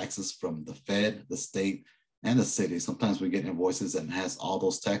the taxes from the Fed, the state, and the city. Sometimes we get invoices that has all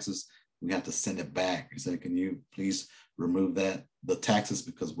those taxes. We have to send it back. We say, can you please remove the taxes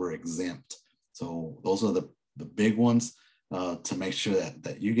because we're exempt? So those are the big ones to make sure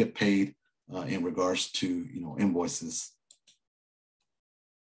that you get paid in regards to invoices.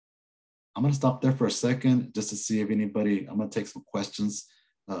 I'm going to stop there for a second just to see if anybody, I'm going to take some questions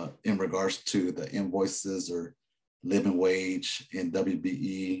in regards to the invoices or living wage in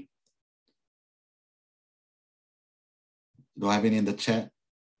WBE. Do I have any in the chat?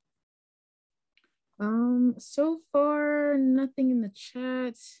 So far, nothing in the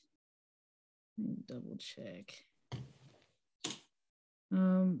chat. Let me double check.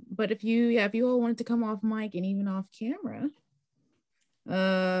 But if you all wanted to come off mic and even off camera,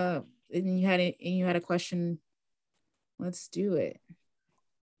 and you had a question, let's do it.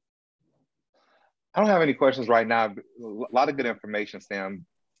 I don't have any questions right now. A lot of good information, Sam.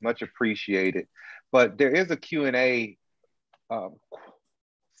 Much appreciated. But there is a Q&A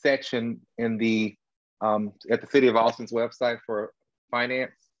section in the at the City of Austin's website for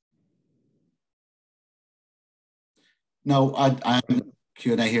finance. No, I'm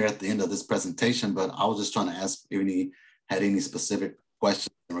Q&A here at the end of this presentation, but I was just trying to ask if any had any specific questions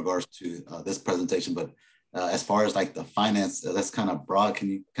in regards to this presentation. But as far as like the finance, that's kind of broad. Can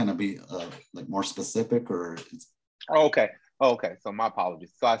you kind of be like more specific or? Okay. So my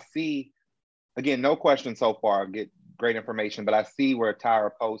apologies. So I see, again, no questions so far. Get great information, but I see where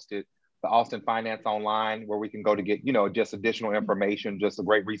Tyra posted the Austin Finance Online, where we can go to get, just additional information, just a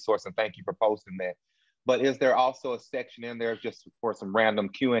great resource. And thank you for posting that. But is there also a section in there just for some random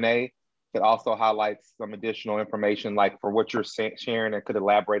Q&A that also highlights some additional information, like for what you're sharing, and could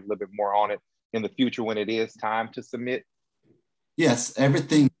elaborate a little bit more on it in the future when it is time to submit? Yes,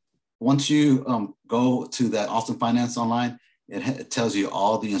 everything. Once you go to that Austin Finance Online, it tells you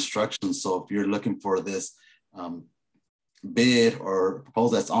all the instructions. So if you're looking for this bid or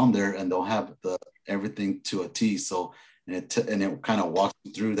proposal that's on there, and they'll have everything to a T. So and it kind of walks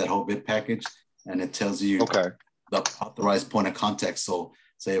you through that whole bid package, and it tells you the authorized point of contact. So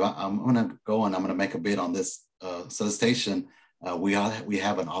say if I'm going to go and I'm going to make a bid on this solicitation, we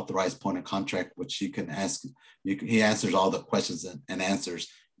have an authorized point of contact which you can ask. He answers all the questions and answers,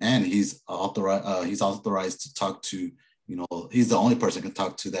 and he's authorized to talk to. He's the only person who can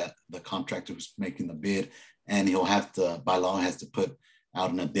talk to the contractor who's making the bid, and he'll have to, by law, has to put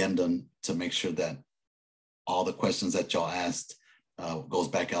out an addendum to make sure that all the questions that y'all asked goes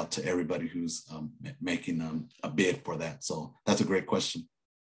back out to everybody who's making a bid for that. So that's a great question.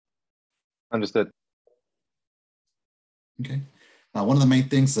 Understood. Okay. One of the main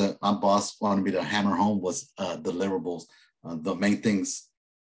things that my boss wanted me to hammer home was deliverables. The main things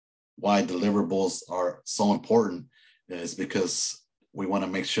why deliverables are so important is because we want to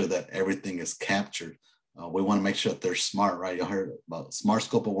make sure that everything is captured. We want to make sure that they're smart, right? You heard about smart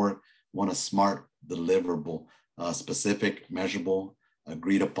scope of work. We want a smart deliverable, specific, measurable,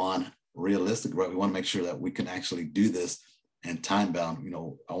 agreed upon, realistic, right? We want to make sure that we can actually do this and time bound.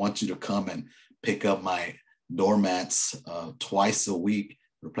 I want you to come and pick up my doormats twice a week,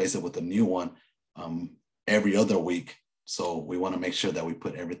 replace it with a new one every other week. So we want to make sure that we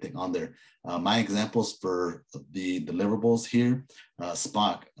put everything on there. My examples for the deliverables here,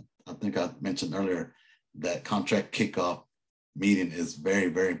 Spock, I think I mentioned earlier, that contract kickoff meeting is very,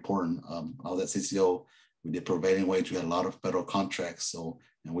 very important. I was at CCO, we did prevailing wage, we had a lot of federal contracts, so,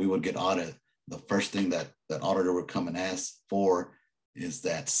 and we would get audited. The first thing that auditor would come and ask for is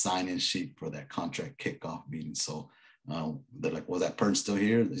that sign-in sheet for that contract kickoff meeting. So they're like, was that person still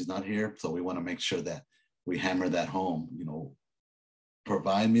here? He's not here. So we want to make sure that we hammer that home, you know,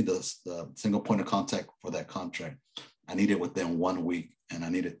 provide me the single point of contact for that contract. I need it within 1 week, and I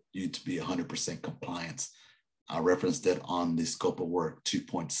needed you to be 100% compliance. I referenced it on the scope of work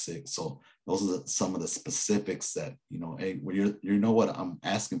 2.6. So those are some of the specifics that, you know, hey, well, you know what I'm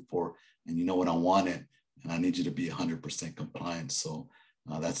asking for, and you know what I wanted, and I need you to be 100% compliant. So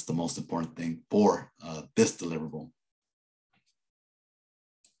that's the most important thing for this deliverable.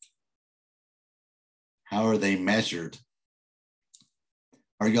 How are they measured?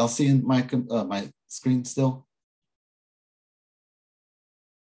 Are y'all seeing my screen still?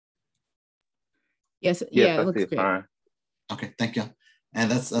 Yes, yeah, it looks good. fine. Okay, thank you.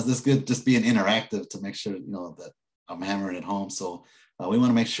 And that's good, just being interactive to make sure, you know, that I'm hammering it home. So we want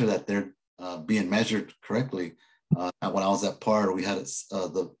to make sure that they're being measured correctly. When I was at PAR, we had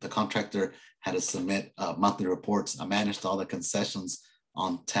the contractor had to submit monthly reports. I managed all the concessions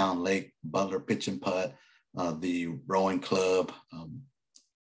on Town Lake, Butler Pitch and Putt, the rowing club,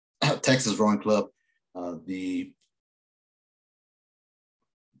 Texas Rowing Club, the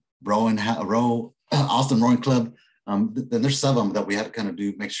Austin Rowing Club. Then there's some of them that we had to kind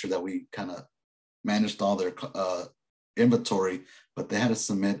of make sure that we kind of managed all their inventory, but they had to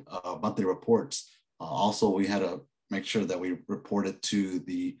submit monthly reports. Also, we had to make sure that we reported to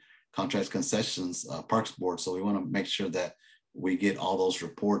the Contracts Concessions Parks Board. So we want to make sure that we get all those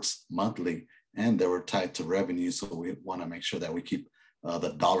reports monthly, and they were tied to revenue. So we want to make sure that we keep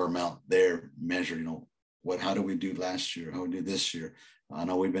the dollar amount there measured. You know, how did we do last year? How did we do this year? I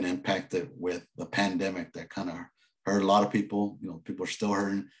know we've been impacted with the pandemic that kind of hurt a lot of people. You know, people are still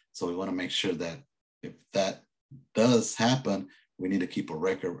hurting. So we want to make sure that if that does happen, we need to keep a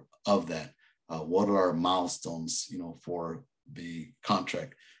record of that. What are our milestones, you know, for the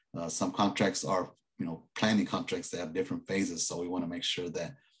contract? Some contracts are, you know, planning contracts that have different phases. So we want to make sure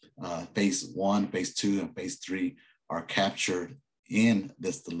that phase 1, phase 2, and phase 3 are captured in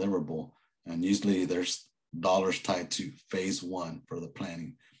this deliverable. And usually there's dollars tied to phase 1 for the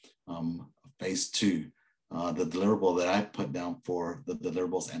planning. Phase 2, the deliverable that I put down for the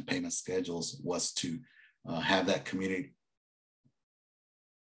deliverables and payment schedules was to have that community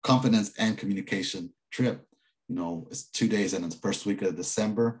confidence and communication trip. You know, it's 2 days in the first week of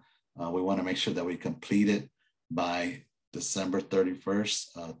December. We want to make sure that we complete it by December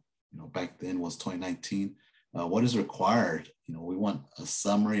 31st. You know, back then was 2019. What is required? You know, we want a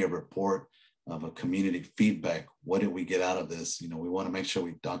summary, a report of a community feedback. What did we get out of this? You know, we want to make sure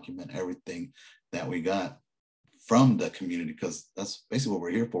we document everything that we got from the community, because that's basically what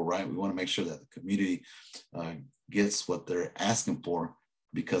we're here for, right? We want to make sure that the community gets what they're asking for,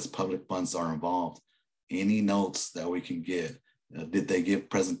 because public funds are involved. Any notes that we can get, did they give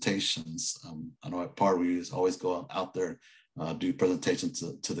presentations? I know at PAR we always go out there, do presentations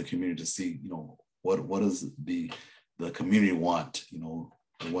to the community to see, you know, what does the community want? You know,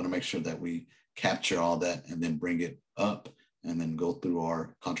 we want to make sure that we capture all that and then bring it up and then go through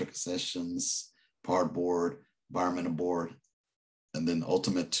our contract concessions, PAR board, environmental board, and then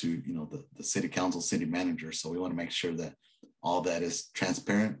ultimate to, you know, the city council, city manager. So we want to make sure that all that is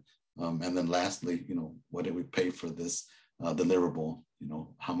transparent. And then lastly, you know, what did we pay for this deliverable? You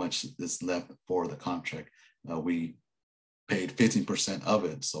know, how much is left for the contract? We paid 15% of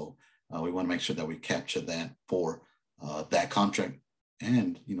it. So we want to make sure that we capture that for that contract,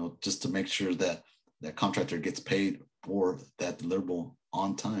 and, you know, just to make sure that that contractor gets paid for that deliverable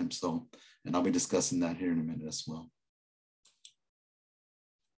on time. So, and I'll be discussing that here in a minute as well.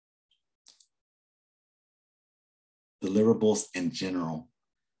 Deliverables in general.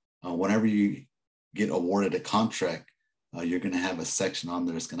 Whenever you get awarded a contract, you're going to have a section on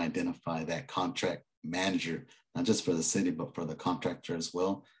there that's going to identify that contract manager, not just for the city, but for the contractor as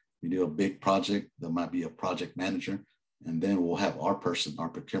well. We do a big project, there might be a project manager, and then we'll have our person, our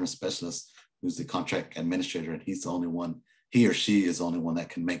procurement specialist, who's the contract administrator, and he's the only one, he or she is the only one that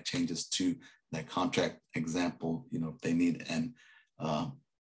can make changes to that contract. Example, you know, if they need an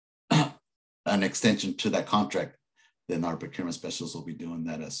extension to that contract, then our procurement specialist will be doing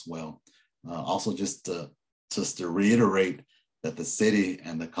that as well. Also, just to reiterate that the city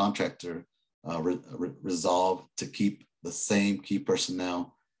and the contractor resolve to keep the same key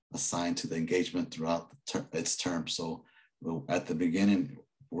personnel assigned to the engagement throughout its term. So at the beginning,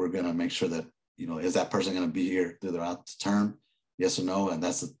 we're going to make sure that, you know, is that person going to be here throughout the term? yes or no. And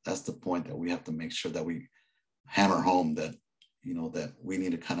that's the point that we have to make sure that we hammer home, that, you know, that we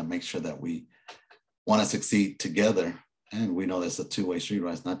need to kind of make sure that we want to succeed together. And we know that's a two-way street,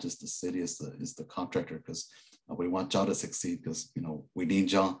 right? It's not just the city, it's the contractor, because we want y'all to succeed, because, you know, we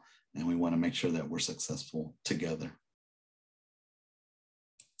need y'all, and we want to make sure that we're successful together.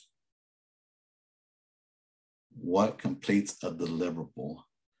 What completes a deliverable?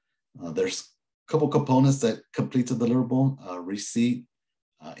 There's a couple components that completes a deliverable: receipt,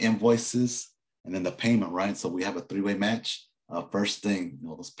 invoices, and then the payment, right? So we have a three-way match. First thing, you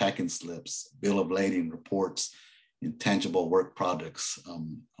know, those packing slips, bill of lading reports, intangible work products.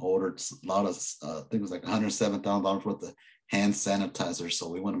 Ordered a lot of, I think it was like $107,000 worth of hand sanitizer. So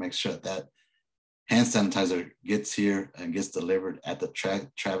we want to make sure that hand sanitizer gets here and gets delivered at the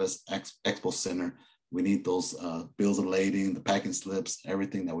Travis Expo Center. We need those bills of lading, the packing slips,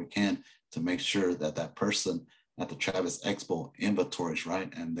 everything that we can to make sure that that person at the Travis Expo inventories,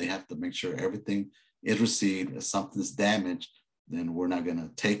 right? And they have to make sure everything is received. If something's damaged, then we're not going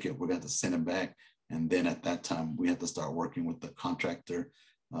to take it. We're going to send it back. And then at that time, we have to start working with the contractor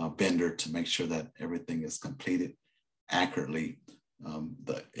vendor to make sure that everything is completed accurately.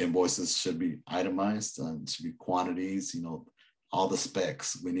 The invoices should be itemized, should be quantities, you know, all the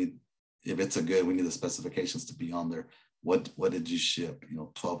specs. We need, if it's a good, we need the specifications to be on there. What did you ship? You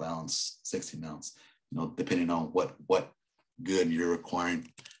know, 12 ounce, 16 ounce, you know, depending on what good you're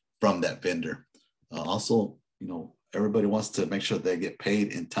requiring from that vendor. Also, you know, everybody wants to make sure they get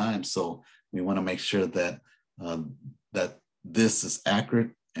paid in time. So we want to make sure that that this is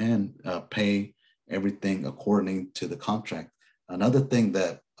accurate and pay everything according to the contract. Another thing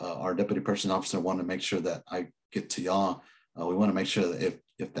that our deputy purchasing officer wanted to make sure that I get to y'all, we want to make sure that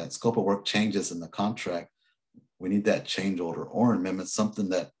if that scope of work changes in the contract, we need that change order or amendment, something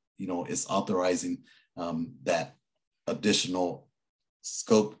that, you know, is authorizing that additional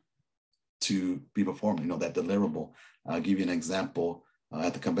scope to be performed, you know, that deliverable. I'll give you an example.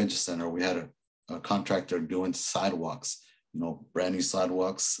 At the convention center, we had a contractor doing sidewalks, you know, brand new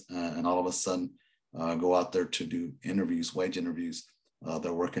sidewalks, and all of a sudden go out there to do interviews, wage interviews.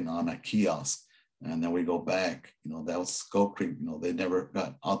 They're working on a kiosk. And then we go back, you know, that was scope creep. You know, they never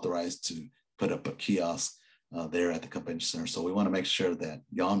got authorized to put up a kiosk there at the convention center. So we want to make sure that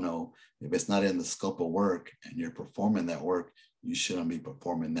y'all know, if it's not in the scope of work and you're performing that work, you shouldn't be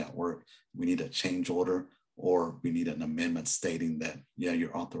performing that work. We need a change order, or we need an amendment stating that, yeah,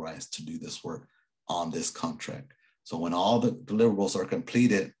 you're authorized to do this work on this contract. So when all the deliverables are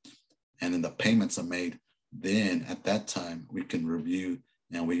completed and then the payments are made, then at that time we can review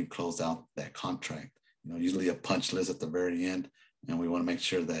and we can close out that contract. You know, usually a punch list at the very end, and we want to make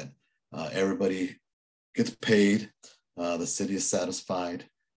sure that everybody gets paid, the city is satisfied.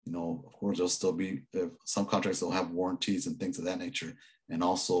 You know, of course, there'll still be, some contracts will have warranties and things of that nature. And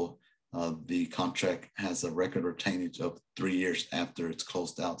also the contract has a record retainage of 3 years after it's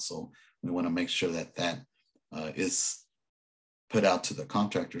closed out. So we want to make sure that that is put out to the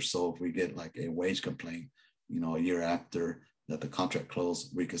contractor. So if we get like a wage complaint, you know, a year after that the contract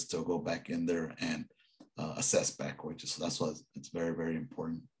closed, we could still go back in there and assess back wages. So that's why it's very, very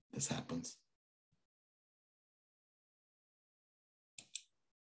important this happens.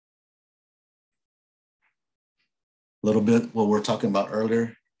 A little bit what we're talking about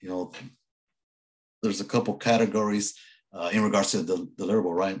earlier, you know, there's a couple categories in regards to the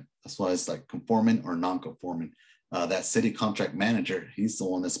deliverable, right? That's why it's like conforming or non-conforming. That city contract manager, he's the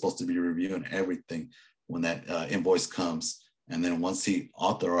one that's supposed to be reviewing everything when that invoice comes. And then once he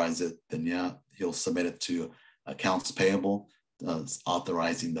authorizes it, then yeah, he'll submit it to accounts payable,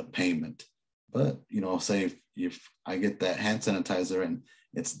 authorizing the payment. But, you know, say if I get that hand sanitizer and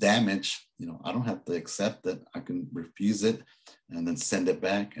it's damaged, you know, I don't have to accept it. I can refuse it and then send it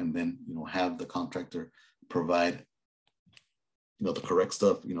back, and then, you know, have the contractor provide, you know, the correct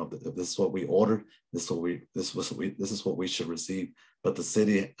stuff. You know, if this is what we ordered, this is what we should receive. But the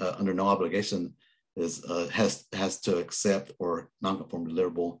city, under no obligation, is has to accept or non-conform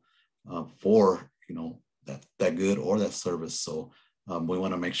deliverable for, you know, that good or that service. So we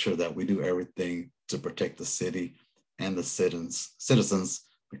want to make sure that we do everything to protect the city and the citizens,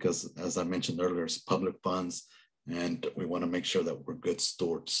 because as I mentioned earlier, it's public funds, and we want to make sure that we're good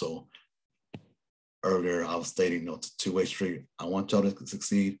stewards. So earlier I was stating, you know, it's a two-way street. I want y'all to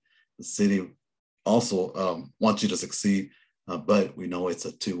succeed. The city also wants you to succeed, but we know it's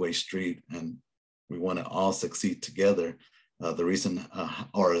a two-way street, and we want to all succeed together. The reason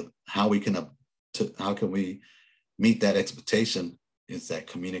or how can we meet that expectation is that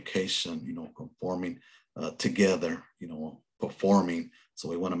communication, you know, conforming together, you know, performing. So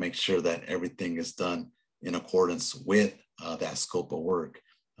we want to make sure that everything is done in accordance with that scope of work,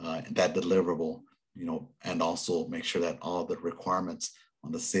 that deliverable, and also make sure that all the requirements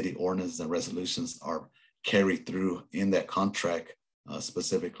on the city ordinances and resolutions are carried through in that contract,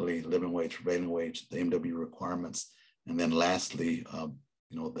 specifically living wage, prevailing wage, the MW requirements. And then lastly,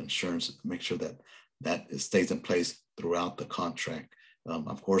 the insurance, make sure that it stays in place throughout the contract.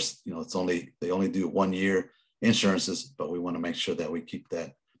 Of course, they only do 1 year insurances, but we want to make sure that we keep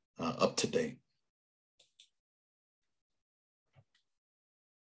that up to date.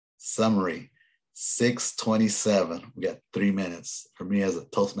 Summary, 6:27. We got 3 minutes. For me as a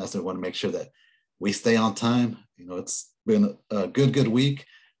Toastmaster, I want to make sure that we stay on time. It's been a good week.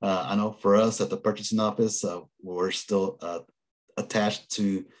 I know for us at the purchasing office, we're still attached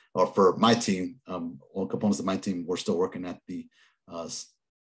to, or for my team, all components of my team, we're still working at the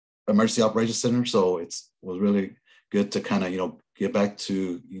Emergency Operations Center. So it was really good to kind of, get back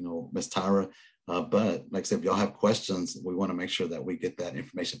to, Ms. Tyra. But like I said, if y'all have questions, we want to make sure that we get that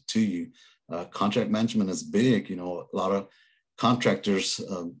information to you. Contract management is big. A lot of contractors,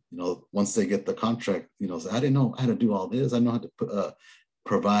 once they get the contract, say, I didn't know how to do all this. I know how to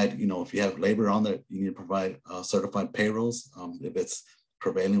provide, if you have labor on there, you need to provide certified payrolls. If it's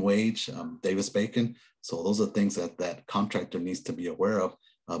prevailing wage, Davis-Bacon. So those are things that contractor needs to be aware of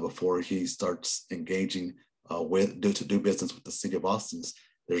before he starts engaging to do business with the city of Austin.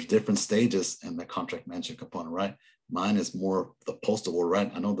 There's different stages in the contract management component, right? Mine is more the post-award,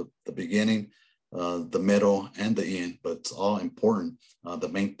 right? I know the beginning, the middle, and the end, but it's all important. The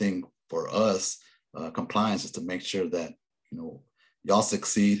main thing for us, compliance, is to make sure that, y'all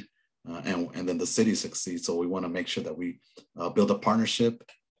succeed and then the city succeeds. So we want to make sure that we build a partnership.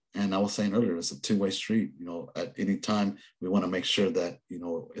 And I was saying earlier, it's a two-way street. At any time, we want to make sure that,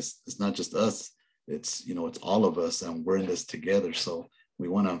 it's not just us, it's all of us, and we're in this together. So we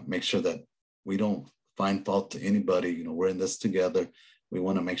want to make sure that we don't find fault to anybody. We're in this together. We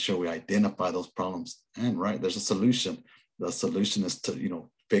want to make sure we identify those problems. And there's a solution. The solution is to,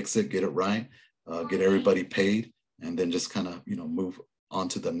 fix it, get it right, get everybody paid, and then just kind of, move on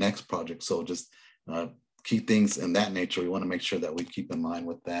to the next project. So just key things in that nature. We want to make sure that we keep in mind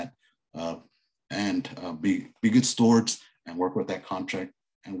with that and be good stewards and work with that contract.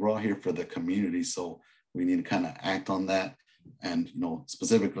 And we're all here for the community. So we need to kind of act on that. And,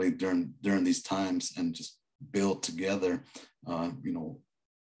 specifically during these times, and just build together,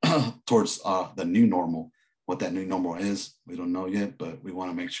 towards the new normal. What that new normal is, we don't know yet, but we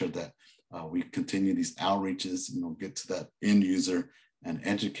want to make sure that we continue these outreaches, get to that end user and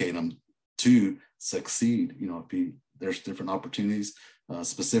educate them to succeed. If there's different opportunities,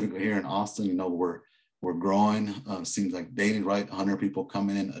 specifically here in Austin, we're growing. Seems like daily, right? 100 people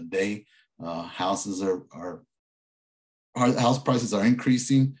coming in a day. Houses house prices are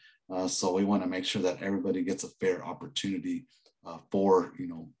increasing. So we want to make sure that everybody gets a fair opportunity for,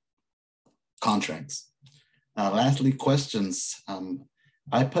 contracts. Lastly, questions.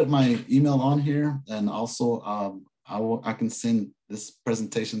 I put my email on here, and also I can send this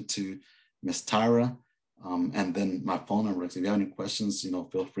presentation to Ms. Tyra, and then my phone number. So if you have any questions,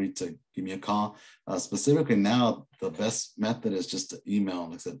 feel free to give me a call. Specifically now, the best method is just to email.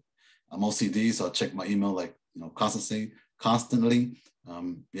 Like I said, I'm OCD, so I'll check my email constantly.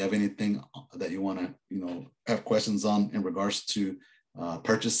 If you have anything that you want to, have questions on in regards to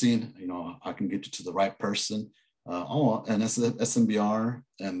purchasing, I can get you to the right person. And that's SMBR.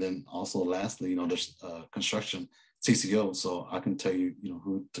 And then also lastly, there's construction TCO. So I can tell you,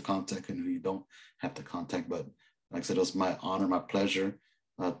 who to contact and who you don't have to contact. But like I said, it was my honor, my pleasure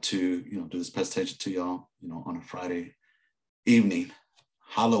to, do this presentation to y'all, on a Friday evening,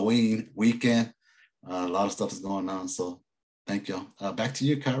 Halloween weekend. A lot of stuff is going on. So thank y'all. Back to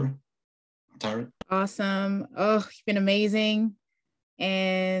you, Tyra. Awesome. Oh, you've been amazing.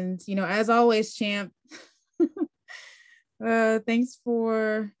 And, as always, champ, thanks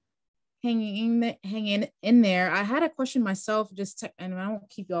for hanging in there. I had a question myself, and I won't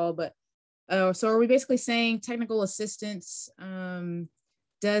keep y'all, but so are we basically saying technical assistance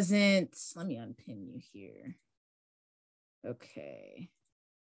doesn't, let me unpin you here. Okay.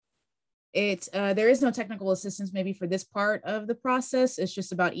 There is no technical assistance maybe for this part of the process. It's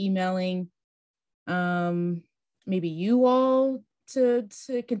just about emailing maybe you all to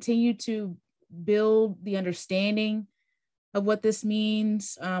continue to build the understanding of what this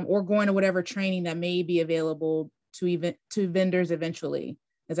means, or going to whatever training that may be available to vendors eventually.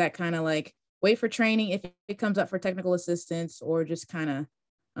 Is that kind of like wait for training if it comes up for technical assistance, or just kind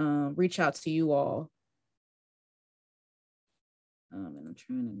of reach out to you all? And I'm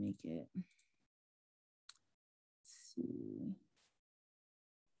trying to make it, let's see.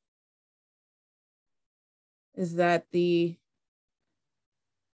 Is that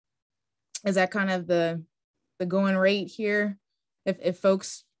kind of the going rate here? If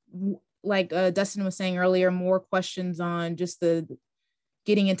folks, like Dustin was saying earlier, more questions on just the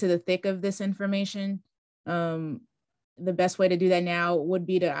getting into the thick of this information, the best way to do that now would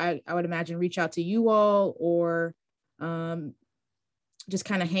be to, I would imagine, reach out to you all, or just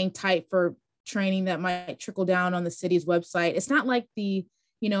kind of hang tight for training that might trickle down on the city's website. It's not like the,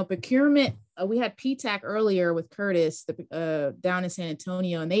 procurement. We had PTAC earlier with Curtis down in San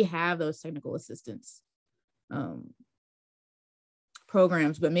Antonio, and they have those technical assistance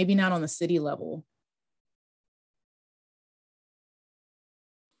programs, but maybe not on the city level.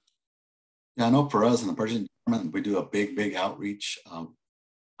 Yeah, I know for us in the purchasing department, we do a big outreach.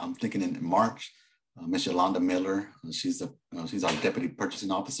 I'm thinking in March, Miss Yolanda Miller, she's our deputy purchasing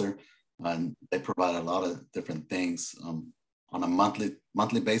officer, and they provide a lot of different things on a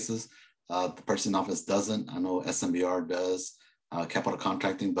monthly basis. The purchasing office doesn't. I know SMBR does, capital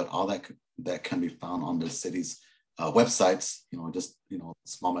contracting, but all that can be found on the city's websites.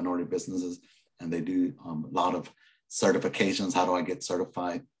 Small minority businesses, and they do a lot of certifications. How do I get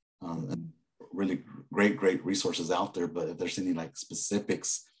certified? Really great resources out there. But if there's any like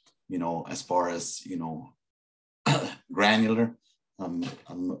specifics, as far as granular,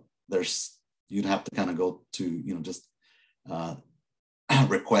 you'd have to kind of go to just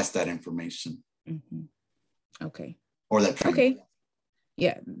request that information. Mm-hmm. Okay. Or that training. Okay.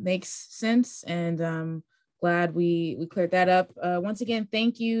 Yeah, makes sense. And glad we cleared that up. Once again,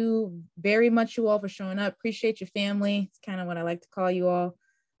 thank you very much, you all, for showing up. Appreciate your family. It's kind of what I like to call you all.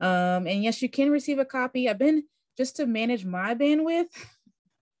 And yes, you can receive a copy. Just to manage my bandwidth,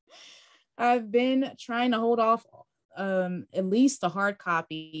 I've been trying to hold off at least the hard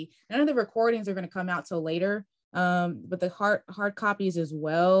copy. None of the recordings are going to come out till later, but the hard copies as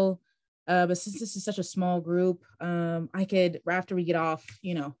well. But since this is such a small group, I could, after we get off,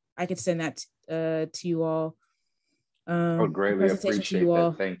 I could send that to you all. I would greatly appreciate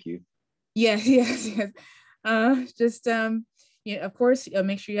that. Thank you. Yes. Of course,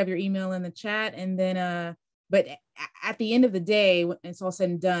 make sure you have your email in the chat, and then, but at the end of the day, when it's all said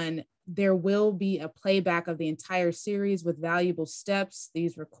and done, there will be a playback of the entire series with valuable steps,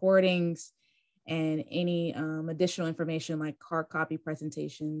 these recordings, and any additional information like hard copy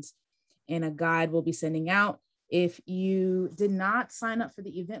presentations, and a guide we'll be sending out. If you did not sign up for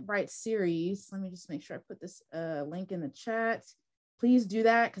the Eventbrite series, let me just make sure I put this link in the chat. Please do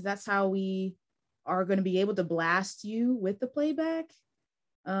that, because that's how we are going to be able to blast you with the playback.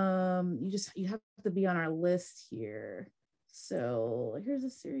 You have to be on our list here. So here's a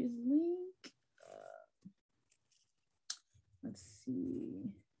series link. Let's see.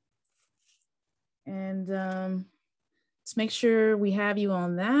 And let's make sure we have you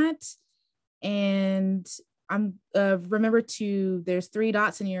on that. And remember there's 3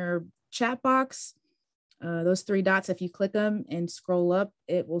 dots in your chat box. Those 3 dots, if you click them and scroll up,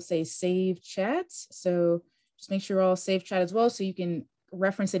 it will say save chat. So just make sure all save chat as well, so you can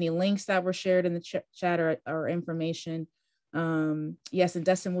reference any links that were shared in the chat or information. Yes, and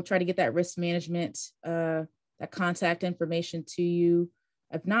Dustin, we'll try to get that risk management, that contact information to you.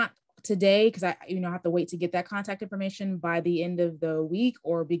 If not today, because I have to wait to get that contact information, by the end of the week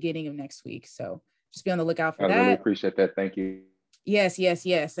or beginning of next week. So just be on the lookout for that. I really appreciate that. Thank you. Yes.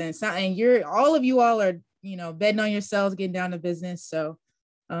 And all of you all are, betting on yourselves, getting down to business. So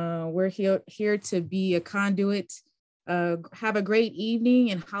we're here to be a conduit. Have a great evening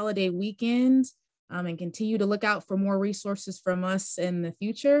and holiday weekend, and continue to look out for more resources from us in the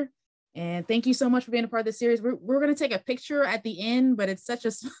future. And thank you so much for being a part of the series. We're going to take a picture at the end, but it's such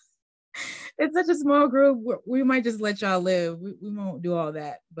a small group. We might just let y'all live. We won't do all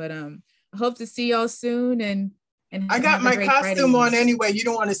that, but I hope to see y'all soon. And I got my costume on anyway. You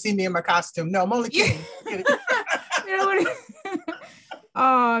don't want to see me in my costume. No, I'm only kidding.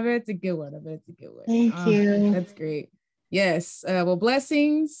 Oh, that's a good one. Thank you. That's great. Yes. Well,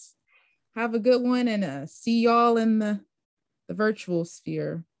 blessings. Have a good one, and see y'all in the virtual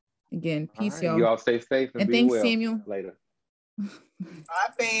sphere. Again, peace, right. y'all. You all stay safe and be thanks, well. Samuel. Later. Bye,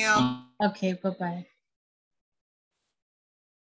 fam. Okay, bye-bye.